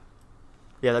help out.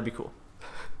 Yeah, that'd be cool.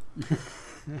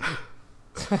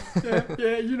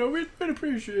 yeah, we'd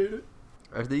appreciate it.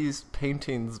 Are these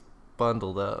paintings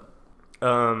bundled up?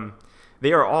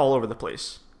 They are all over the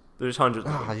place. There's hundreds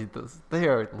of them. They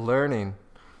are learning.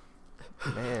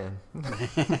 Man.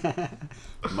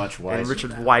 Much wiser. And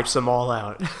Richard wipes them all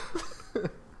out.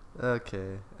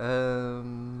 Okay.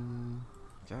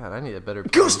 God, I need a better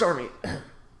Ghost Army!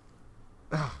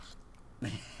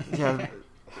 Yeah.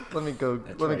 Let me go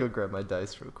right. go grab my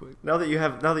dice real quick. Now that you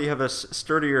have a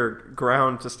sturdier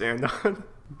ground to stand on,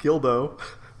 Gilbo.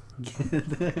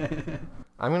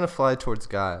 I'm gonna fly towards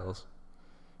Gyles.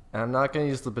 And I'm not gonna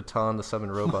use the baton to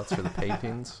summon robots for the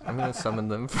paintings. I'm gonna summon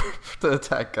them to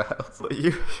attack Gyles.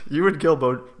 You and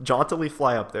Gilbo jauntily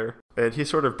fly up there, and he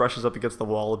sort of brushes up against the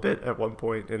wall a bit at one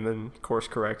point, and then course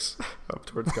corrects up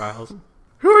towards Gyles.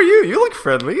 Who are you? You look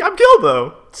friendly. I'm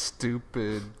Gilbo.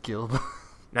 Stupid Gilbo.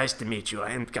 Nice to meet you. I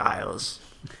am Gyles.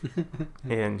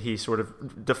 And he sort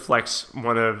of deflects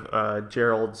one of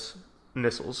Gerald's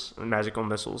missiles, magical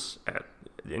missiles,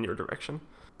 in your direction.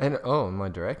 And in my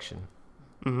direction.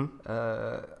 Mm-hmm.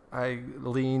 I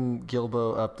lean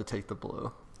Gilbo up to take the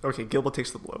blow. Okay, Gilbo takes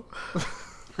the blow.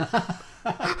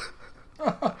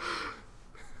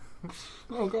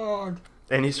 Oh God!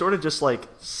 And he sort of just like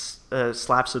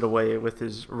slaps it away with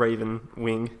his raven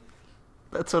wing.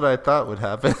 That's what I thought would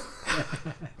happen.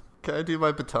 Can I do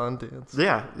my baton dance?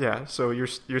 Yeah. So you're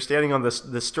standing on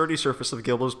this sturdy surface of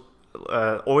Gilbo's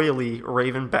oily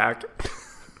raven back,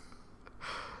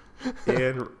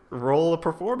 and roll a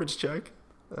performance check.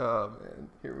 Oh man,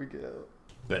 here we go.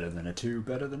 Better than a 2,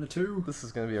 better than a 2. This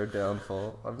is gonna be our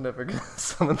downfall. I'm never gonna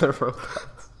summon the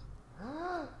robots.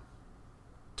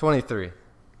 23.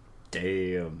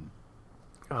 Damn.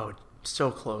 Oh, so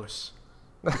close.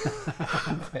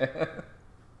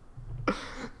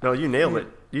 No, you nailed it.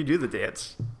 You do the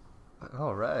dance.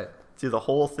 All right. Do the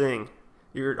whole thing.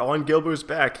 You're on Gilbo's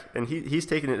back, and he's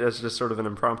taking it as just sort of an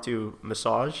impromptu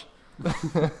massage.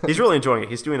 He's really enjoying it.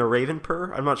 He's doing a raven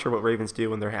purr. I'm not sure what ravens do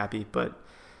when they're happy, but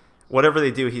whatever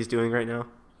they do, he's doing right now.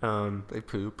 They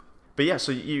poop. But yeah,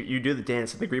 so you do the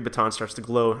dance, and the green baton starts to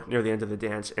glow near the end of the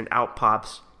dance, and out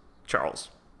pops Charles.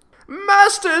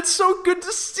 Master, it's so good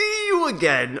to see you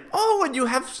again. Oh, and you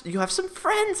have some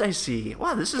friends, I see.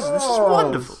 Wow, this is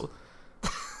wonderful.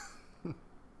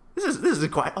 This is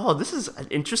quite. Oh, this is an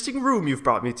interesting room you've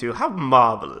brought me to. How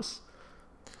marvelous.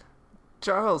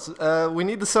 Charles, we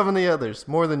need to summon the others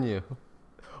more than you.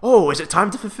 Oh, is it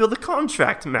time to fulfill the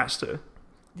contract, Master?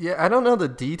 Yeah, I don't know the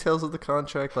details of the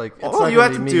contract. Like, it's all not you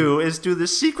gonna have to be me. do is do the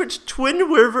secret Twin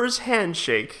Rivers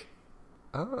handshake.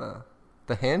 Ah,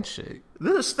 the handshake.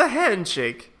 The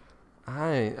handshake.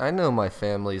 I know my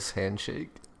family's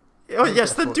handshake. Oh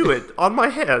yes, then do it on my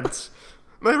hands.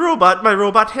 My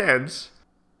robot hands.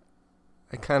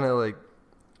 I kind of like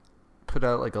put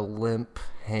out like a limp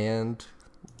hand,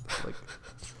 like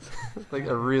like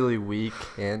a really weak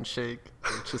handshake,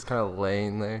 it's just kind of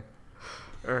laying there.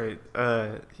 All right.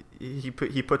 He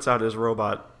puts out his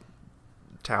robot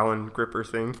talon gripper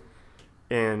thing,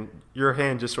 and your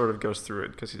hand just sort of goes through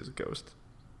it because he's a ghost.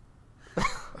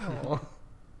 Oh.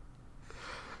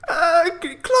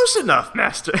 Close enough,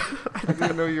 Master. I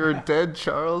didn't know you were dead,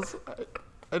 Charles.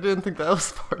 I didn't think that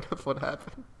was part of what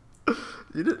happened.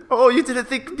 You didn't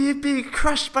think me being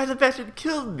crushed by the mech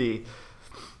killed me.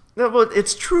 No, well,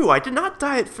 it's true. I did not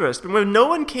die at first, but when no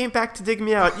one came back to dig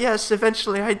me out, yes,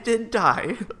 eventually I did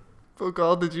die.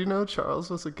 Bogal, did you know Charles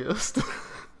was a ghost?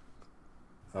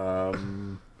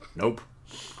 Nope.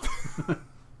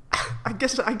 I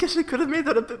guess I could have made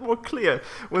that a bit more clear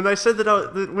when I said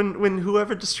that when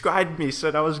whoever described me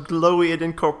said I was glowy and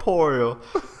incorporeal.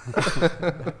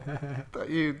 Thought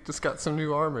you just got some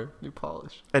new armor, new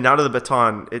polish. And out of the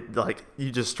baton,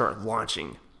 you just start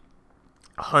launching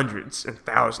hundreds and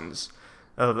thousands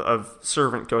of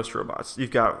servant ghost robots.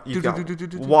 You've got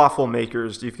waffle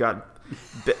makers. You've got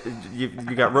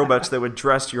robots that would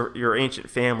dress your ancient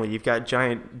family. You've got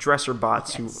giant dresser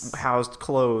bots who housed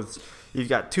clothes. You've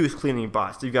got tooth cleaning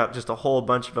bots. You've got just a whole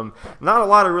bunch of them. Not a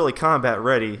lot are really combat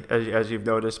ready, as you've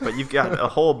noticed, but you've got a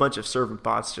whole bunch of servant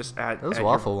bots just at those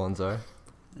waffle ones are.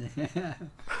 You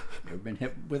ever been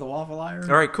hit with a waffle iron?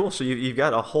 All right, cool. So you've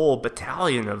got a whole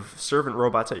battalion of servant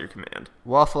robots at your command.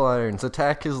 Waffle irons,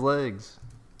 attack his legs.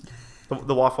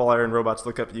 The waffle iron robots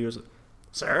look up at you as,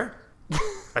 sir,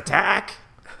 attack.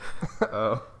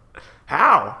 Oh,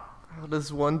 how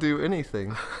does one do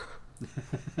anything?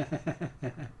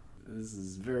 This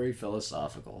is very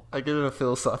philosophical. I get in a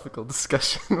philosophical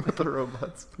discussion with the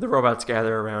robots. The robots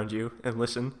gather around you and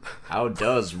listen. How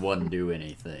does one do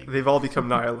anything? They've all become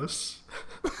nihilists.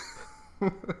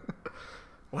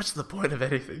 What's the point of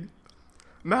anything?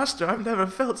 Master, I've never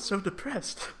felt so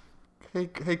depressed. Hey,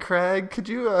 Craig, could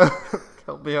you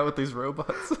help me out with these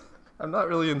robots? I'm not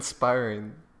really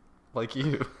inspiring like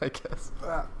you, I guess.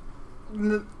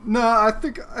 No, I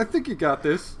think you got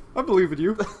this. I believe in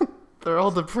you. They're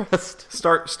all depressed.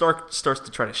 Stark starts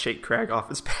to try to shake Crag off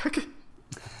his back.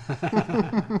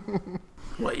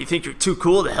 What, you think you're too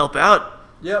cool to help out?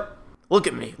 Yep. Look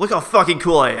at me. Look how fucking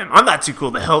cool I am. I'm not too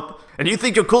cool to help. And you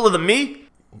think you're cooler than me?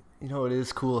 You know, it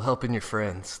is cool helping your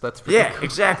friends. That's pretty cool.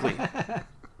 Exactly.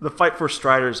 The Fight Force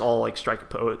Striders all strike a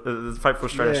pose. The Fight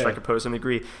Force Striders strike a pose and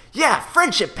agree. Yeah,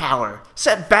 friendship power.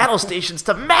 Set battle stations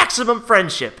to maximum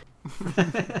friendship.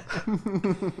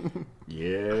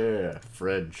 Yeah,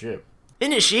 friendship.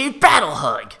 Initiate battle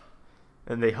hug.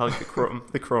 And they hug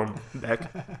the chrome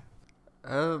mech.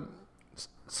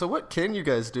 So what can you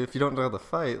guys do if you don't know how to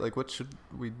fight? Like, what should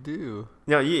we do?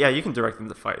 Yeah, you can direct them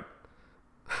to fight.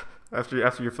 After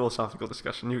your philosophical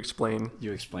discussion, you explain.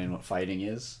 You explain what fighting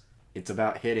is? It's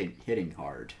about hitting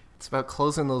hard. It's about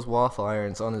closing those waffle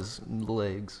irons on his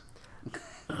legs.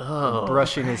 Oh,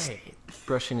 brushing his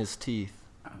teeth.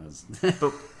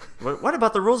 But what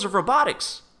about the rules of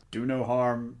robotics? Do no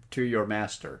harm to your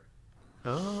master.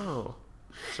 Oh,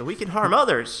 so we can harm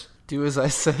others. Do as I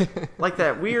say. Like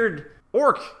that weird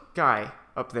orc guy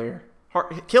up there.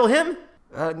 Kill him?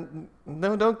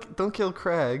 No, don't kill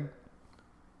Craig.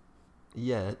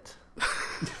 Yet.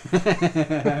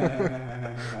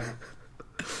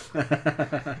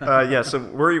 Yeah, so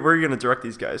where are you going to direct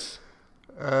these guys?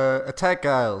 Attack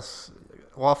Gyles.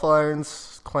 Waffle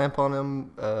irons, clamp on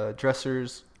him.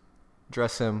 Dressers,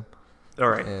 dress him. All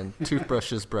right. And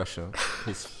toothbrushes, brush him.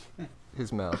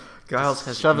 His mouth. Gyles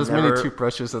has Shove as never... many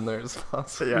toothbrushes in there as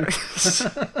possible. Yeah.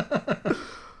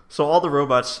 So all the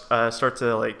robots start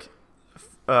to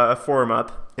form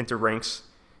up into ranks,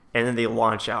 and then they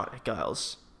launch out at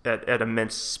Gyles at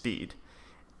immense speed.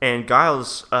 And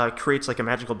Gyles creates like a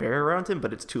magical barrier around him,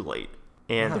 but it's too late.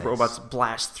 And Nice. the robots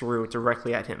blast through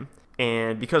directly at him.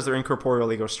 And because they're incorporeal,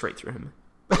 they go straight through him.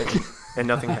 And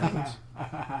nothing happens.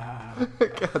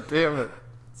 God damn it.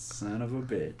 Son of a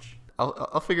bitch.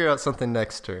 I'll figure out something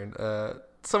next turn.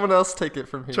 Someone else take it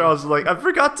from here. Charles is like, I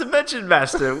forgot to mention,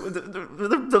 Master,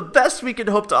 the best we can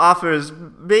hope to offer is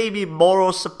maybe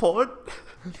moral support.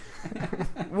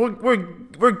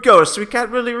 We're ghosts. We can't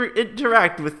really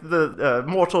interact with the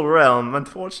mortal realm,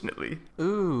 unfortunately.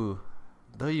 Ooh.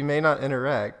 Though you may not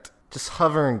interact, just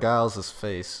hover in Gyles'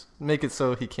 face. Make it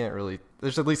so he can't really...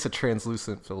 There's at least a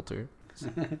translucent filter.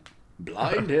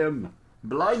 Blind him.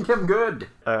 Blind him good.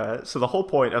 So the whole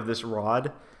point of this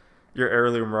rod, your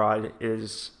heirloom rod,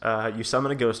 is you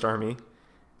summon a ghost army.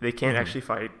 They can't actually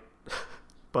fight,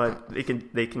 but they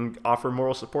can offer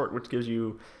moral support, which gives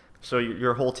you... So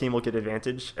your whole team will get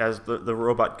advantage as the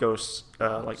robot ghosts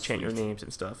chant your names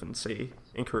and stuff and say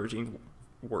encouraging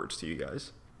words to you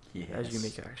guys as you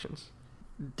make actions.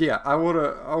 Yeah, I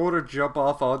wanna jump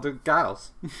off onto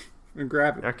Gyles and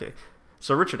grab it. Okay.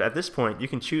 So Richard, at this point, you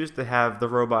can choose to have the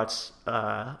robots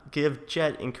give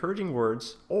Jet encouraging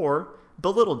words or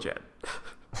belittle Jet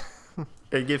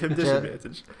and give him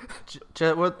disadvantage.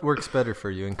 Jet, what works better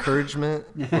for you, encouragement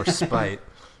or spite?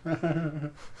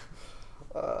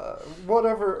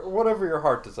 Whatever your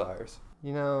heart desires.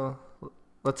 You know,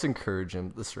 let's encourage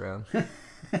him this round.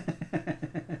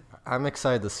 I'm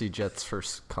excited to see Jet's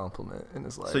first compliment in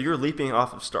his life. So you're leaping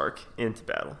off of Stark into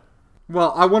battle.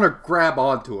 Well, I want to grab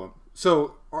onto him.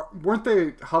 So, weren't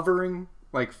they hovering,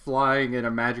 like flying in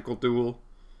a magical duel?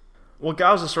 Well,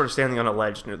 Gyles is sort of standing on a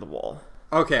ledge near the wall.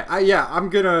 Okay, I'm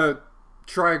gonna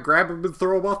try and grab him and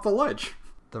throw him off the ledge.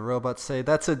 The robots say,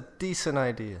 that's a decent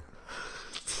idea.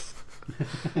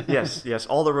 Yes,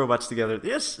 all the robots together.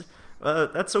 Yes,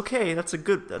 that's okay. That's a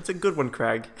good one,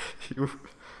 Crag.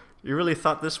 You really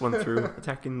thought this one through,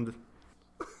 attacking the...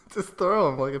 Just throw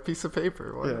him like a piece of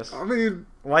paper. Why? Yes. I mean,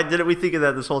 Why didn't we think of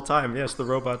that this whole time? Yes, the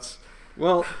robots.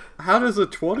 well, how does a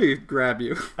 20 grab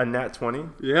you? A nat 20?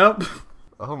 Yep.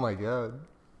 Oh my god.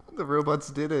 The robots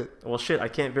did it. Well, shit, I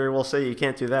can't very well say you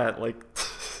can't do that. Like,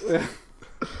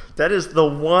 that is the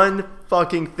one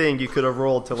fucking thing you could have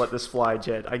rolled to let this fly,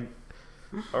 Jet.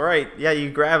 All right, yeah, you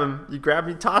grab him. You grab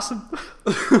him, you toss him.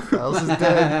 Gyles is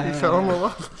dead. He fell in the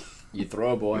water. You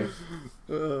throw, boy.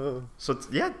 So,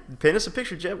 yeah, paint us a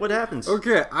picture, Jet. What happens?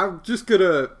 Okay, I'm just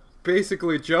gonna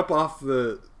basically jump off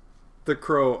the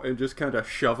crow and just kind of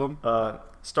shove him.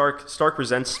 Stark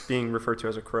resents being referred to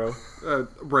as a crow.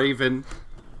 Raven.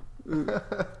 And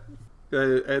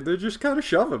they just kind of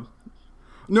shove him.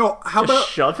 No, how Just about...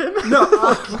 shove him? No,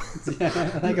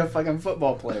 Like a fucking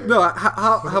football player. no.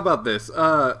 How about this?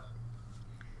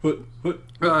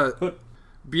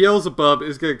 Beelzebub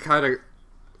is gonna kind of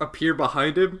appear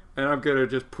behind him, and I'm gonna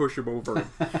just push him over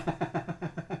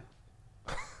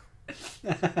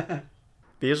him.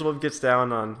 Beelzebub gets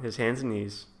down on his hands and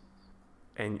knees,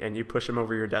 and you push him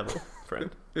over your devil friend.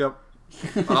 Yep,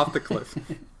 off the cliff.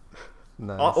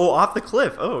 Nice. Off the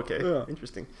cliff. Oh, okay. Yeah.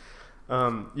 Interesting.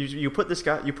 You push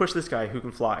this guy who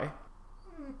can fly,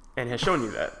 and has shown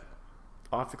you that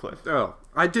off the cliff. Oh,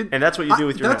 I did. And that's what you do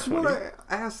with your That's nat 20. what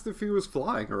I asked if he was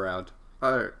flying around.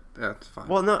 That's fine.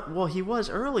 Well, no. Well, he was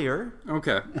earlier.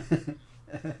 Okay.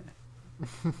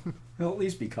 He'll at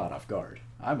least be caught off guard.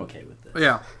 I'm okay with this.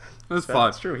 Yeah, that's fine.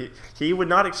 That's true. He would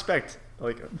not expect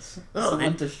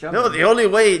Someone to shove him. the only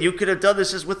way you could have done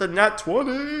this is with a nat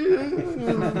 20.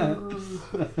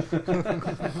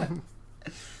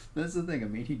 That's the thing. I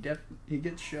mean, he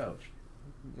gets shoved.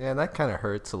 Yeah, that kind of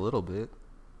hurts a little bit.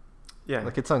 Yeah.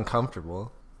 Like, it's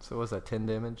uncomfortable. So was that 10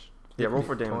 damage? Yeah. Roll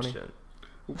for damage. 20? Jet.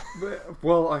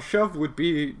 Well, a shove would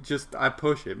be just I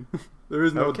push him. There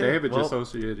is no Okay, damage well-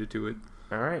 associated to it.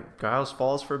 All right. Giles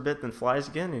falls for a bit, then flies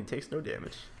again, and he takes no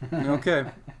damage. Okay.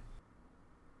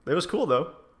 It was cool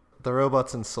though. The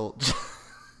robots insult.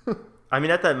 I mean,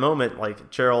 at that moment,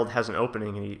 like Gerald has an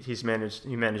opening, and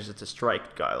he manages to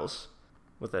strike Giles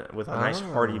with a nice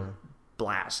hearty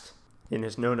blast in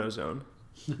his no zone.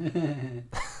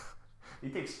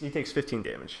 He takes 15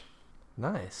 damage.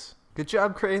 Nice. Good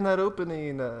job creating that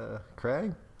opening,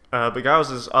 Craig. But Gyles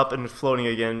is up and floating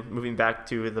again, moving back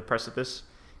to the precipice,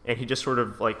 and he just sort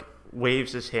of like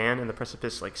waves his hand, and the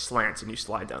precipice like slants, and you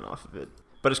slide down off of it.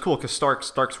 But it's cool because Stark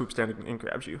swoops down and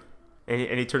grabs you,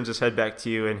 and he turns his head back to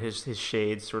you, and his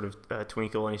shades sort of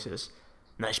twinkle, and he says,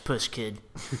 "Nice puss, kid."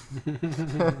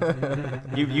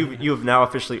 You have now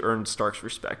officially earned Stark's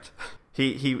respect.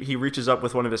 He reaches up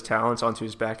with one of his talons onto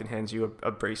his back and hands you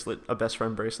a bracelet, a best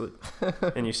friend bracelet,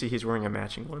 and you see he's wearing a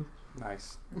matching one.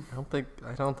 Nice. I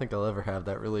don't think I'll ever have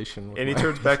that relation. With And he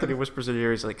turns back and he whispers in your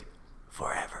ear. He's like,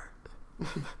 "Forever."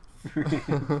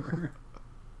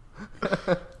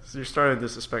 So you're starting to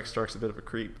suspect Stark's a bit of a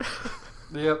creep.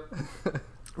 Yep.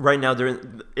 Right now they're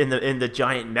in the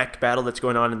giant mech battle that's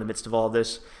going on in the midst of all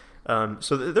this.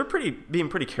 So they're being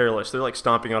pretty careless. They're like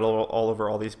stomping out all over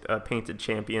all these painted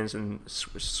champions and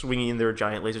swinging their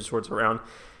giant laser swords around.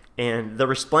 And the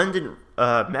resplendent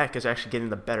mech is actually getting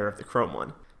the better of the chrome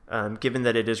one, given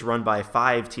that it is run by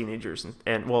 5 teenagers.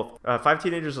 And 5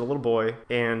 teenagers and a little boy,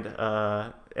 and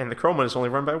the chrome one is only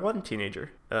run by 1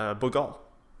 teenager, Bogal.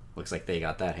 Looks like they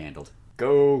got that handled.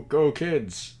 Go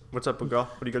kids! What's up, Bogal?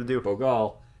 What are you gonna do?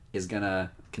 Bogal is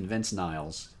gonna convince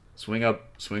Niles. Swing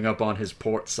up on his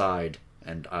port side,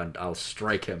 and I'll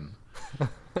strike him.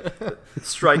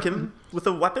 Strike him with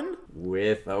a weapon?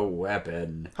 With a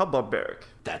weapon. How barbaric.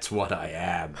 That's what I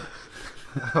am.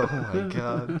 Oh my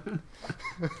god.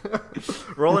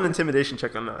 Roll an intimidation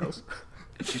check on Niles.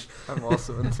 I'm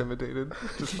also intimidated,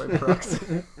 just by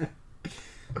proxy.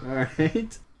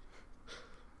 Alright.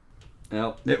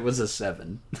 Well, it was a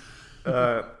 7.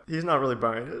 He's not really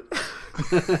buying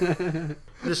it.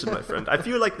 Listen, my friend, I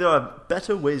feel like there are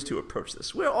better ways to approach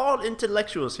this. We're all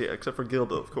intellectuals here, except for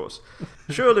Gilbo, of course.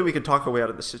 Surely we can talk our way out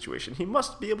of this situation. He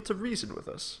must be able to reason with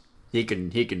us. He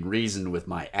can reason with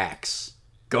my axe.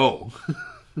 Go.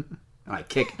 I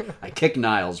kick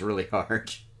Niles really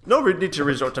hard. No need to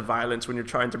resort to violence when you're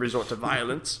trying to resort to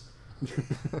violence.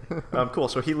 Cool.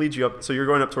 So he leads you up. So you're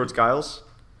going up towards Gyles.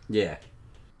 Yeah.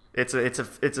 It's a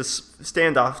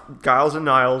standoff. Gyles and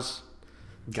Niles.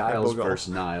 Gyles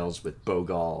versus Niles with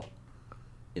Bogal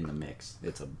in the mix.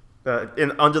 It's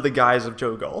under the guise of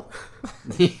Joe Gull.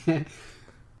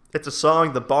 It's a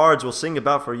song the bards will sing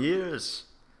about for years.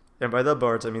 And by the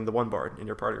bards, I mean the one bard in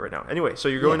your party right now. Anyway, so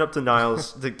you're going up to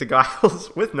Niles, to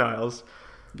Gyles with Niles,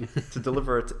 to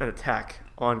deliver an attack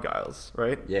on Gyles,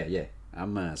 right? Yeah.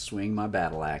 I'm gonna swing my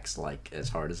battle axe like as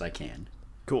hard as I can.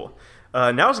 Cool.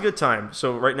 Now's a good time.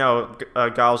 So right now,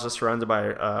 Gyles is surrounded by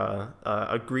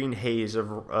a green haze of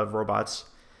robots,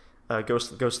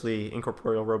 ghostly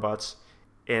incorporeal robots,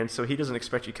 and so he doesn't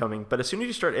expect you coming. But as soon as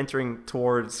you start entering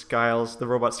towards Gyles, the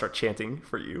robots start chanting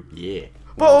for you. Yeah.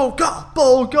 Bogal,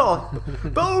 Bogal,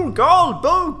 Bogal,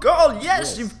 Bogal.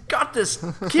 Yes, you've got this.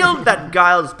 Kill that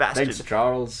Gyles bastard. Thanks,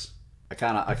 Charles. I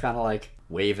kind of like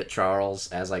wave at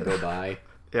Charles as I go by.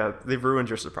 Yeah, they've ruined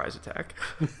your surprise attack.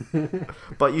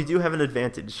 But you do have an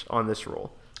advantage on this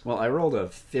roll. Well, I rolled a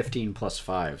 15 plus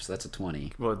 5, so that's a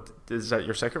 20. Well, is that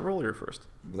your second roll or your first?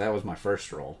 That was my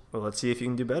first roll. Well, let's see if you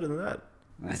can do better than that.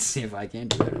 Let's see if I can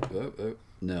do better.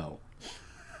 No.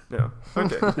 No.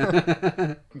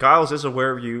 Okay. Gyles is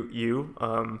aware of you,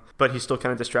 but he's still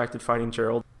kind of distracted fighting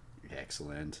Gerald.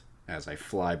 Excellent. As I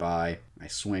fly by, I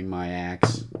swing my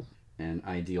axe, and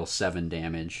I deal 7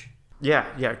 damage. Yeah.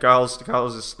 Gyles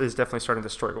is definitely starting to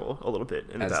struggle a little bit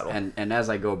in the battle. And as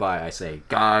I go by, I say,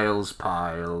 Gyles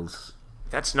piles.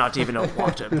 That's not even a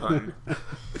water pun.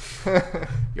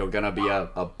 You're gonna be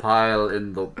a pile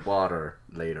in the water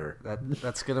later.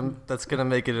 That's gonna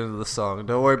make it into the song.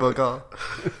 Don't worry about God.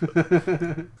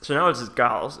 So now it's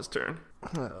Gyles' turn.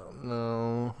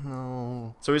 Oh,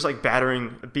 no. So he's like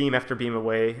battering beam after beam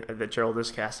away that Gerald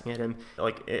is casting at him.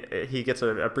 Like he gets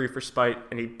a brief respite,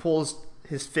 and he pulls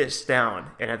his fist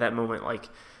down, and at that moment, like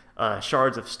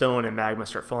shards of stone and magma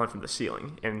start falling from the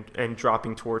ceiling and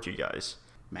dropping towards you guys.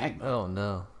 Magma. Oh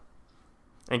no.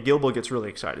 And Gilbo gets really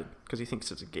excited because he thinks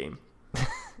it's a game.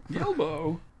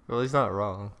 Gilbo. Well, he's not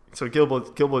wrong. So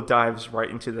Gilbo dives right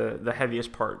into the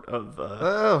heaviest part of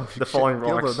the falling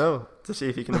rocks to see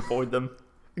if he can avoid them.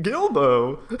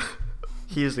 Gilbo!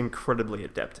 He is incredibly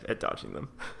adept at dodging them.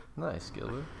 Nice,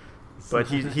 Gilbert. But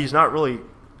he's not really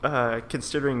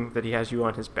considering that he has you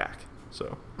on his back.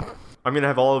 So I'm going to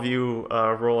have all of you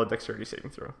roll a dexterity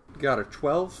saving throw. Got a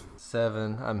 12.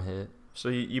 7. I'm hit. So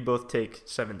you both take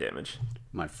 7 damage.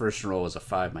 My first roll is a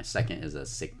 5. My second is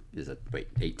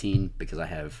 18 because I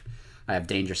have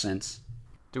danger sense.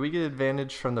 Do we get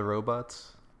advantage from the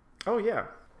robots? Oh yeah,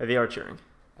 they are cheering.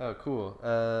 Oh, cool.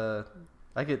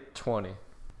 I get 20.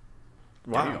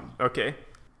 Wow. Damn. Okay.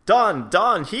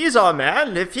 Don, he's our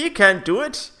man. If he can't do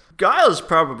it, Gyles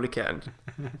probably can.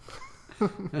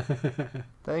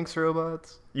 Thanks,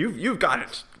 robots. You've got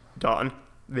it, Don.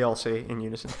 They all say in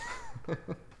unison.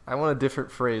 I want a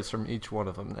different phrase from each one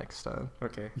of them next time.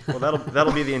 Okay. Well,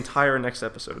 that'll be the entire next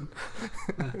episode.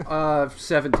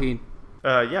 17.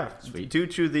 Yeah. Sweet. Due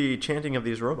to the chanting of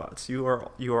these robots, you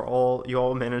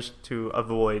all managed to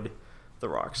avoid the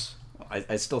rocks.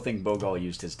 I still think Bogal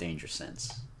used his danger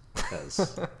sense.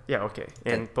 Because Yeah. Okay.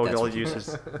 And that's Bogal what-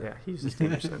 uses he uses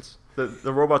danger sense.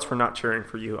 The robots were not cheering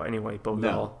for you anyway, Bogal.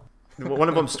 No. One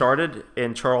of them started,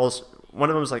 and one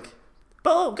of them was like,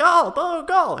 Bogal,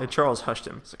 Bogal, and Charles hushed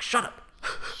him. He's like, shut up.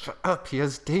 Shut up, he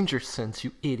has danger sense,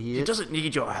 you He idiot. doesn't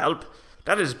need your help.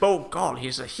 That is Bogal.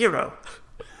 He's a hero.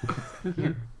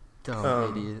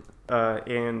 Dumb idiot.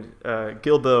 And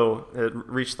Gilbo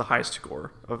reached the highest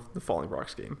score of the Falling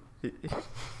Rocks game.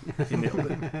 He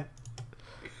nailed it.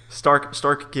 Stark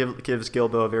gives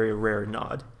Gilbo a very rare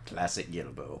nod. classic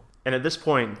Gilbo. And at this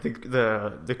point,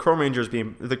 the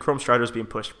Chrome Strider is being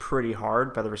pushed pretty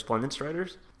hard by the Resplendent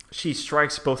Striders. She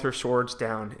strikes both her swords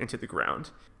down into the ground.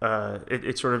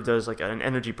 It sort of does like an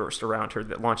energy burst around her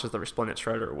that launches the Resplendent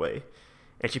Strider away.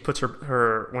 And she puts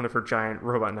her one of her giant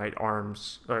robot knight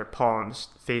arms or palms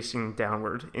facing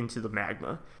downward into the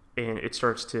magma, and it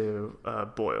starts to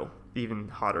boil even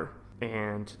hotter.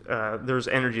 And there's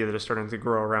energy that is starting to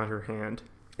grow around her hand.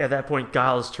 At that point,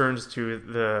 Gyles turns to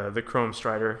the Chrome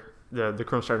Strider, the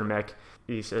Chrome Strider mech.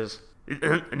 He says,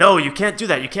 "No, you can't do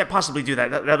that. You can't possibly do that.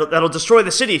 That'll destroy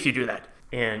the city if you do that."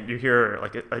 And you hear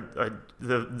like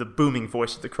the booming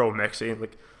voice of the Chrome mech saying,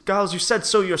 like, "Gyles, you said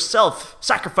so yourself.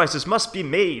 Sacrifices must be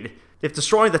made. If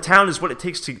destroying the town is what it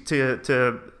takes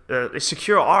to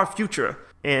secure our future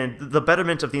and the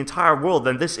betterment of the entire world,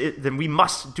 then we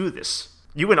must do this.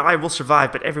 You and I will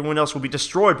survive, but everyone else will be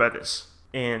destroyed by this."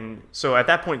 And so at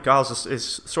that point, Gyles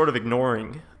is sort of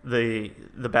ignoring the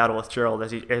battle with Gerald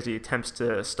as he attempts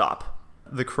to stop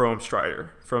the Chrome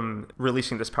Strider from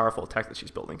releasing this powerful attack that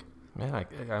she's building. Man, I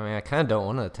kind of don't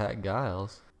want to attack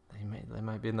Gyles. They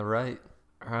might be in the right.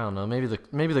 I don't know. Maybe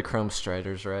the Chrome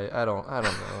Strider's right. I don't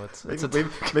know.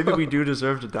 Maybe we do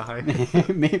deserve to die.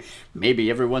 Maybe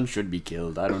everyone should be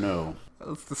killed. I don't know.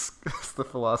 That's the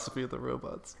philosophy of the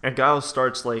robots. And Gyles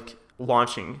starts like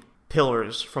launching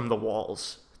pillars from the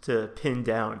walls to pin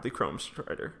down the Chrome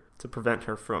Strider to prevent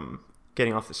her from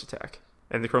getting off this attack.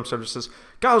 And the Chrome Strider says,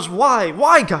 "Gyles, why?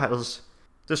 Why, Gyles?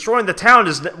 Destroying the town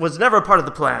was never part of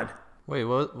the plan." Wait,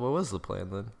 what was the plan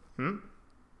then?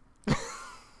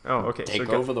 Oh, okay. Take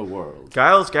so over the world.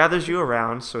 Gyles gathers you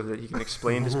around so that he can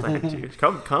explain his plan to you.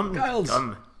 Come, Gyles.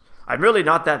 come. I'm really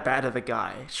not that bad of a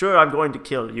guy. Sure, I'm going to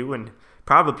kill you and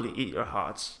probably eat your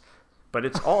hearts, but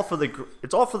it's all for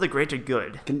the greater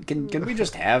good. Can we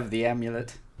just have the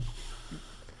amulet?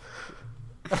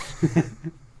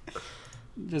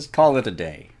 Just call it a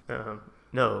day.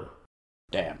 No.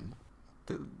 Damn.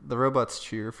 The robots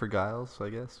cheer for Gyles, I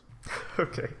guess.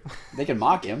 Okay. They can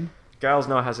mock him. Gyles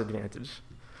now has advantage.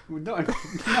 No.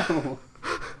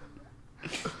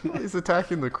 He's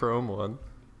attacking the Chrome one.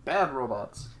 Bad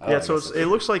robots. Yeah, so it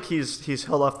looks like he's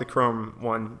held off the Chrome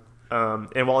one,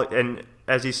 and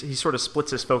as he sort of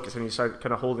splits his focus and he's kind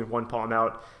of holding one palm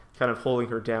out, kind of holding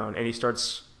her down, and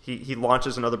he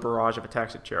launches another barrage of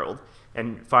attacks at Gerald,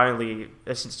 and finally,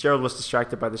 since Gerald was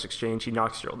distracted by this exchange, he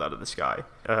knocks Gerald out of the sky.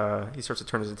 He starts to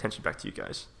turn his attention back to you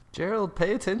guys. Gerald,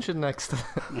 pay attention next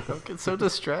time. Don't get so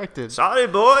distracted. Sorry,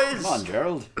 boys. Come on,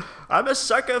 Gerald. I'm a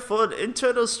sucker for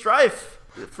internal strife,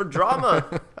 for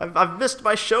drama. I've missed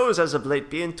my shows as of late,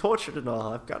 being tortured and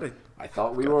all. I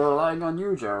thought we were relying on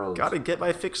you, Gerald. Gotta get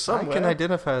my fix I somewhere. can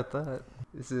identify with that.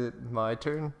 Is it my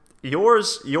turn?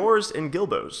 Yours, and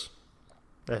Gilbo's.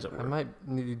 As it I were. might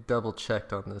need double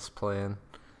checked on this plan.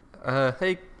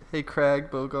 Hey,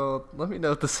 Crag, Bogal, let me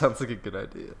know if this sounds like a good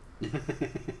idea.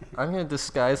 I'm gonna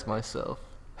disguise myself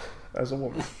As a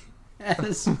woman.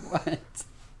 As what?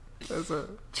 as a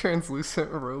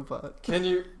translucent robot. Can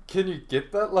you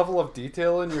get that level of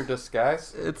detail in your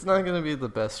disguise? It's not gonna be the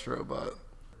best robot.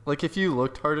 Like, if you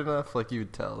looked hard enough, like, you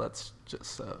would tell that's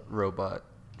just a robot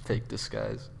fake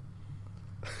disguise.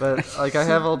 But like, I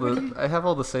have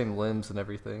all the same limbs and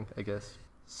everything, I guess.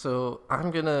 So I'm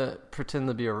gonna pretend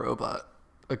to be a robot,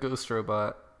 a ghost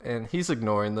robot, and he's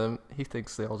ignoring them. He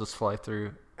thinks they all just fly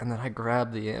through, and then I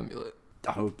grab the amulet.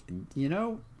 Oh,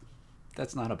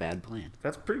 that's not a bad plan.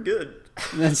 That's pretty good.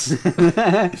 That's.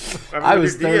 I mean,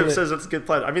 was your DM totally- says it's a good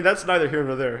plan. I mean, that's neither here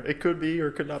nor there. It could be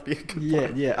or could not be a good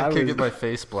plan. Yeah. I could get my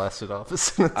face blasted off as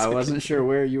soon as I wasn't sure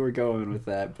where you were going with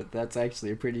that, but that's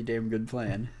actually a pretty damn good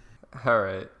plan.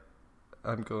 Alright.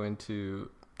 I'm going to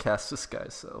cast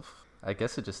Disguise Self. I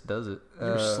guess it just does it.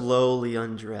 You're slowly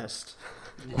undressed.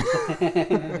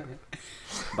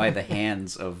 By the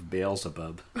hands of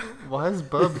Beelzebub. Why is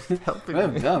Bub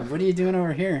helping me? Bub, what are you doing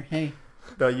over here? Hey.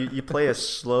 No, you play a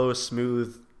slow,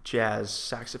 smooth jazz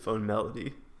saxophone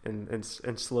melody and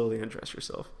slowly undress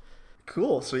yourself.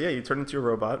 Cool. So yeah, you turn into a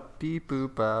robot. Beep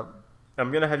boop bop.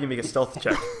 I'm gonna have you make a stealth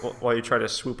check while you try to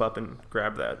swoop up and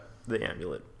grab the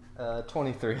amulet.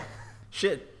 23.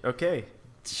 Shit. Okay.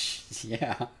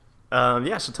 Yeah.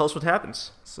 Yeah. So tell us what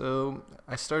happens. So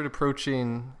I start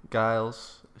approaching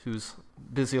Gyles, who's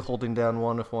busy holding down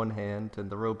one with one hand, and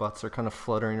the robots are kind of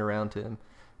fluttering around him.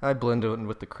 I blend in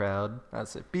with the crowd. I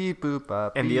say beep boop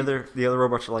bop. And beep. the other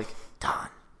robots are like, Don.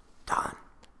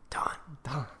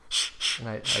 Shh, shh, and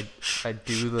I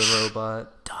do the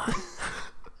robot. Don.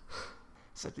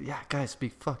 Said, yeah, guys, be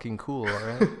fucking cool, all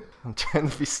right? I'm trying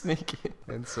to be sneaky.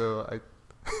 And so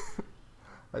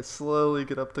I slowly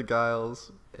get up to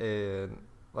Gyles, and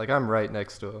like I'm right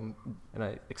next to him, and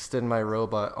I extend my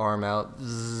robot arm out,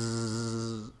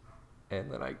 zzz,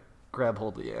 and then I grab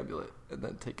hold of the amulet and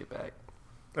then take it back.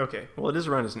 Okay. Well, it is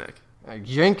around his neck. I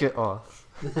yank it off.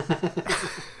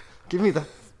 Give me the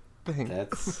thing.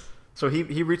 That's... So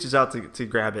he reaches out to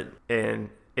grab it, and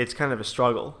it's kind of a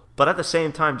struggle. But at the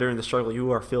same time, during the struggle,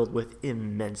 you are filled with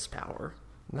immense power.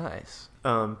 Nice.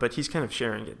 But he's kind of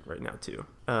sharing it right now, too.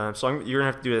 So you're going to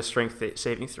have to do a strength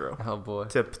saving throw Oh, boy.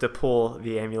 to pull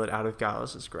the amulet out of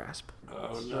Gyles' grasp.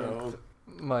 Oh, no.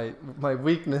 My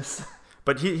weakness.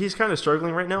 But he's kind of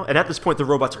struggling right now, and at this point, the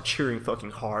robots are cheering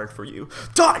fucking hard for you.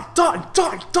 Done!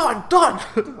 Everybody,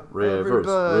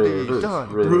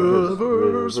 done.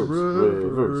 Reverse.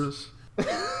 I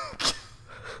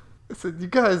said, you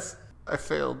guys, I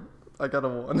failed. I got a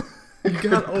 1. You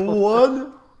got a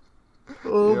 1?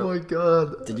 Oh Yep. my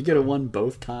god. Did you get a 1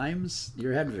 both times?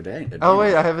 You're having advantage. Oh,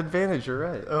 wait, I have advantage. You're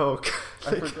right. Oh, God.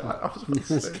 I forgot. I was about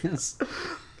to say.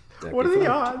 What What are the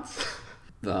odds?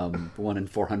 1 in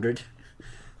 400.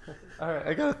 All right,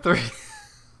 I got a 3.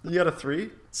 You got a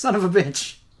 3? Son of a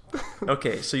bitch.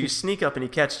 Okay, so you sneak up and you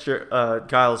catch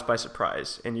Gyles by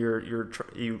surprise, and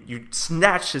you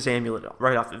snatch his amulet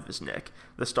right off of his neck,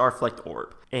 the Flecked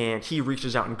orb, and he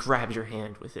reaches out and grabs your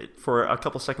hand with it. For a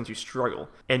couple seconds, you struggle,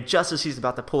 and just as he's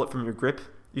about to pull it from your grip,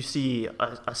 you see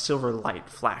a silver light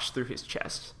flash through his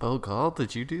chest. Bogal,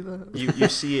 did you do that? You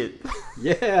see it.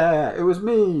 Yeah, it was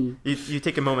me. You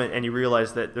take a moment and you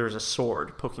realize that there's a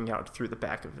sword poking out through the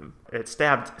back of him. It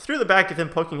stabbed through the back of him,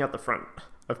 poking out the front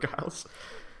of Gyles.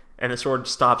 And the sword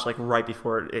stops like right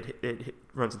before it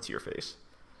runs into your face.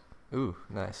 Ooh,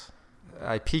 nice.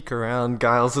 I peek around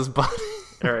Gyles' body.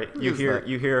 All right, you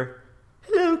hear,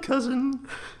 hello, cousin.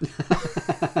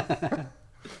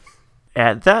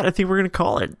 At that, I think we're going to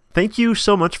call it. Thank you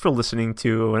so much for listening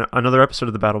to another episode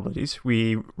of the Battle Buddies.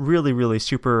 We really, really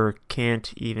super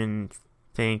can't even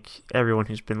thank everyone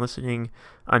who's been listening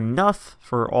enough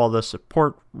for all the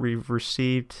support we've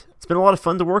received. It's been a lot of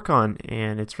fun to work on,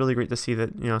 and it's really great to see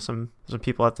that some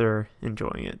people out there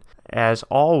enjoying it. As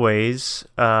always,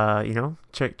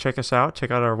 check us out.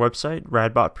 Check out our website,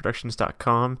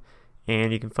 radbotproductions.com,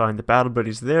 and you can find the Battle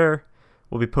Buddies there.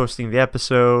 We'll be posting the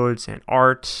episodes and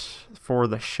art for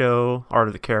the show, art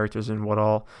of the characters and what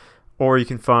all. Or you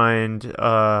can find,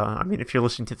 if you're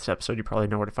listening to this episode, you probably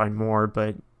know where to find more,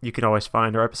 but you can always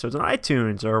find our episodes on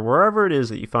iTunes or wherever it is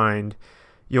that you find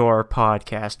your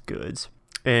podcast goods.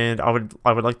 And I would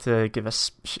like to give a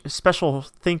special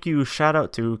thank you shout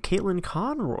out to Caitlin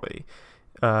Conroy,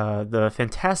 the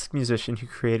fantastic musician who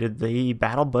created the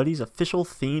Battle Buddies official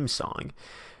theme song.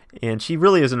 And she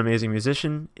really is an amazing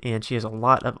musician, and she has a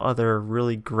lot of other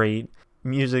really great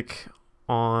music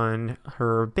on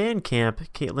her Bandcamp,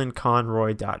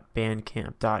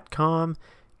 CaitlinConroy.bandcamp.com,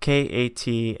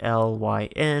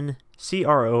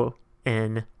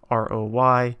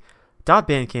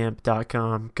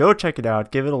 KaitlinConroy.bandcamp.com. Go check it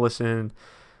out. Give it a listen.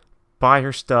 Buy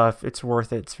her stuff. It's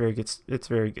worth it. It's very good. It's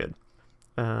very good.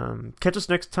 Catch us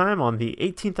next time on the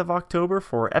 18th of October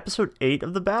for episode 8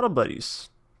 of the Battle Buddies.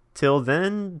 Till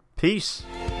then, peace.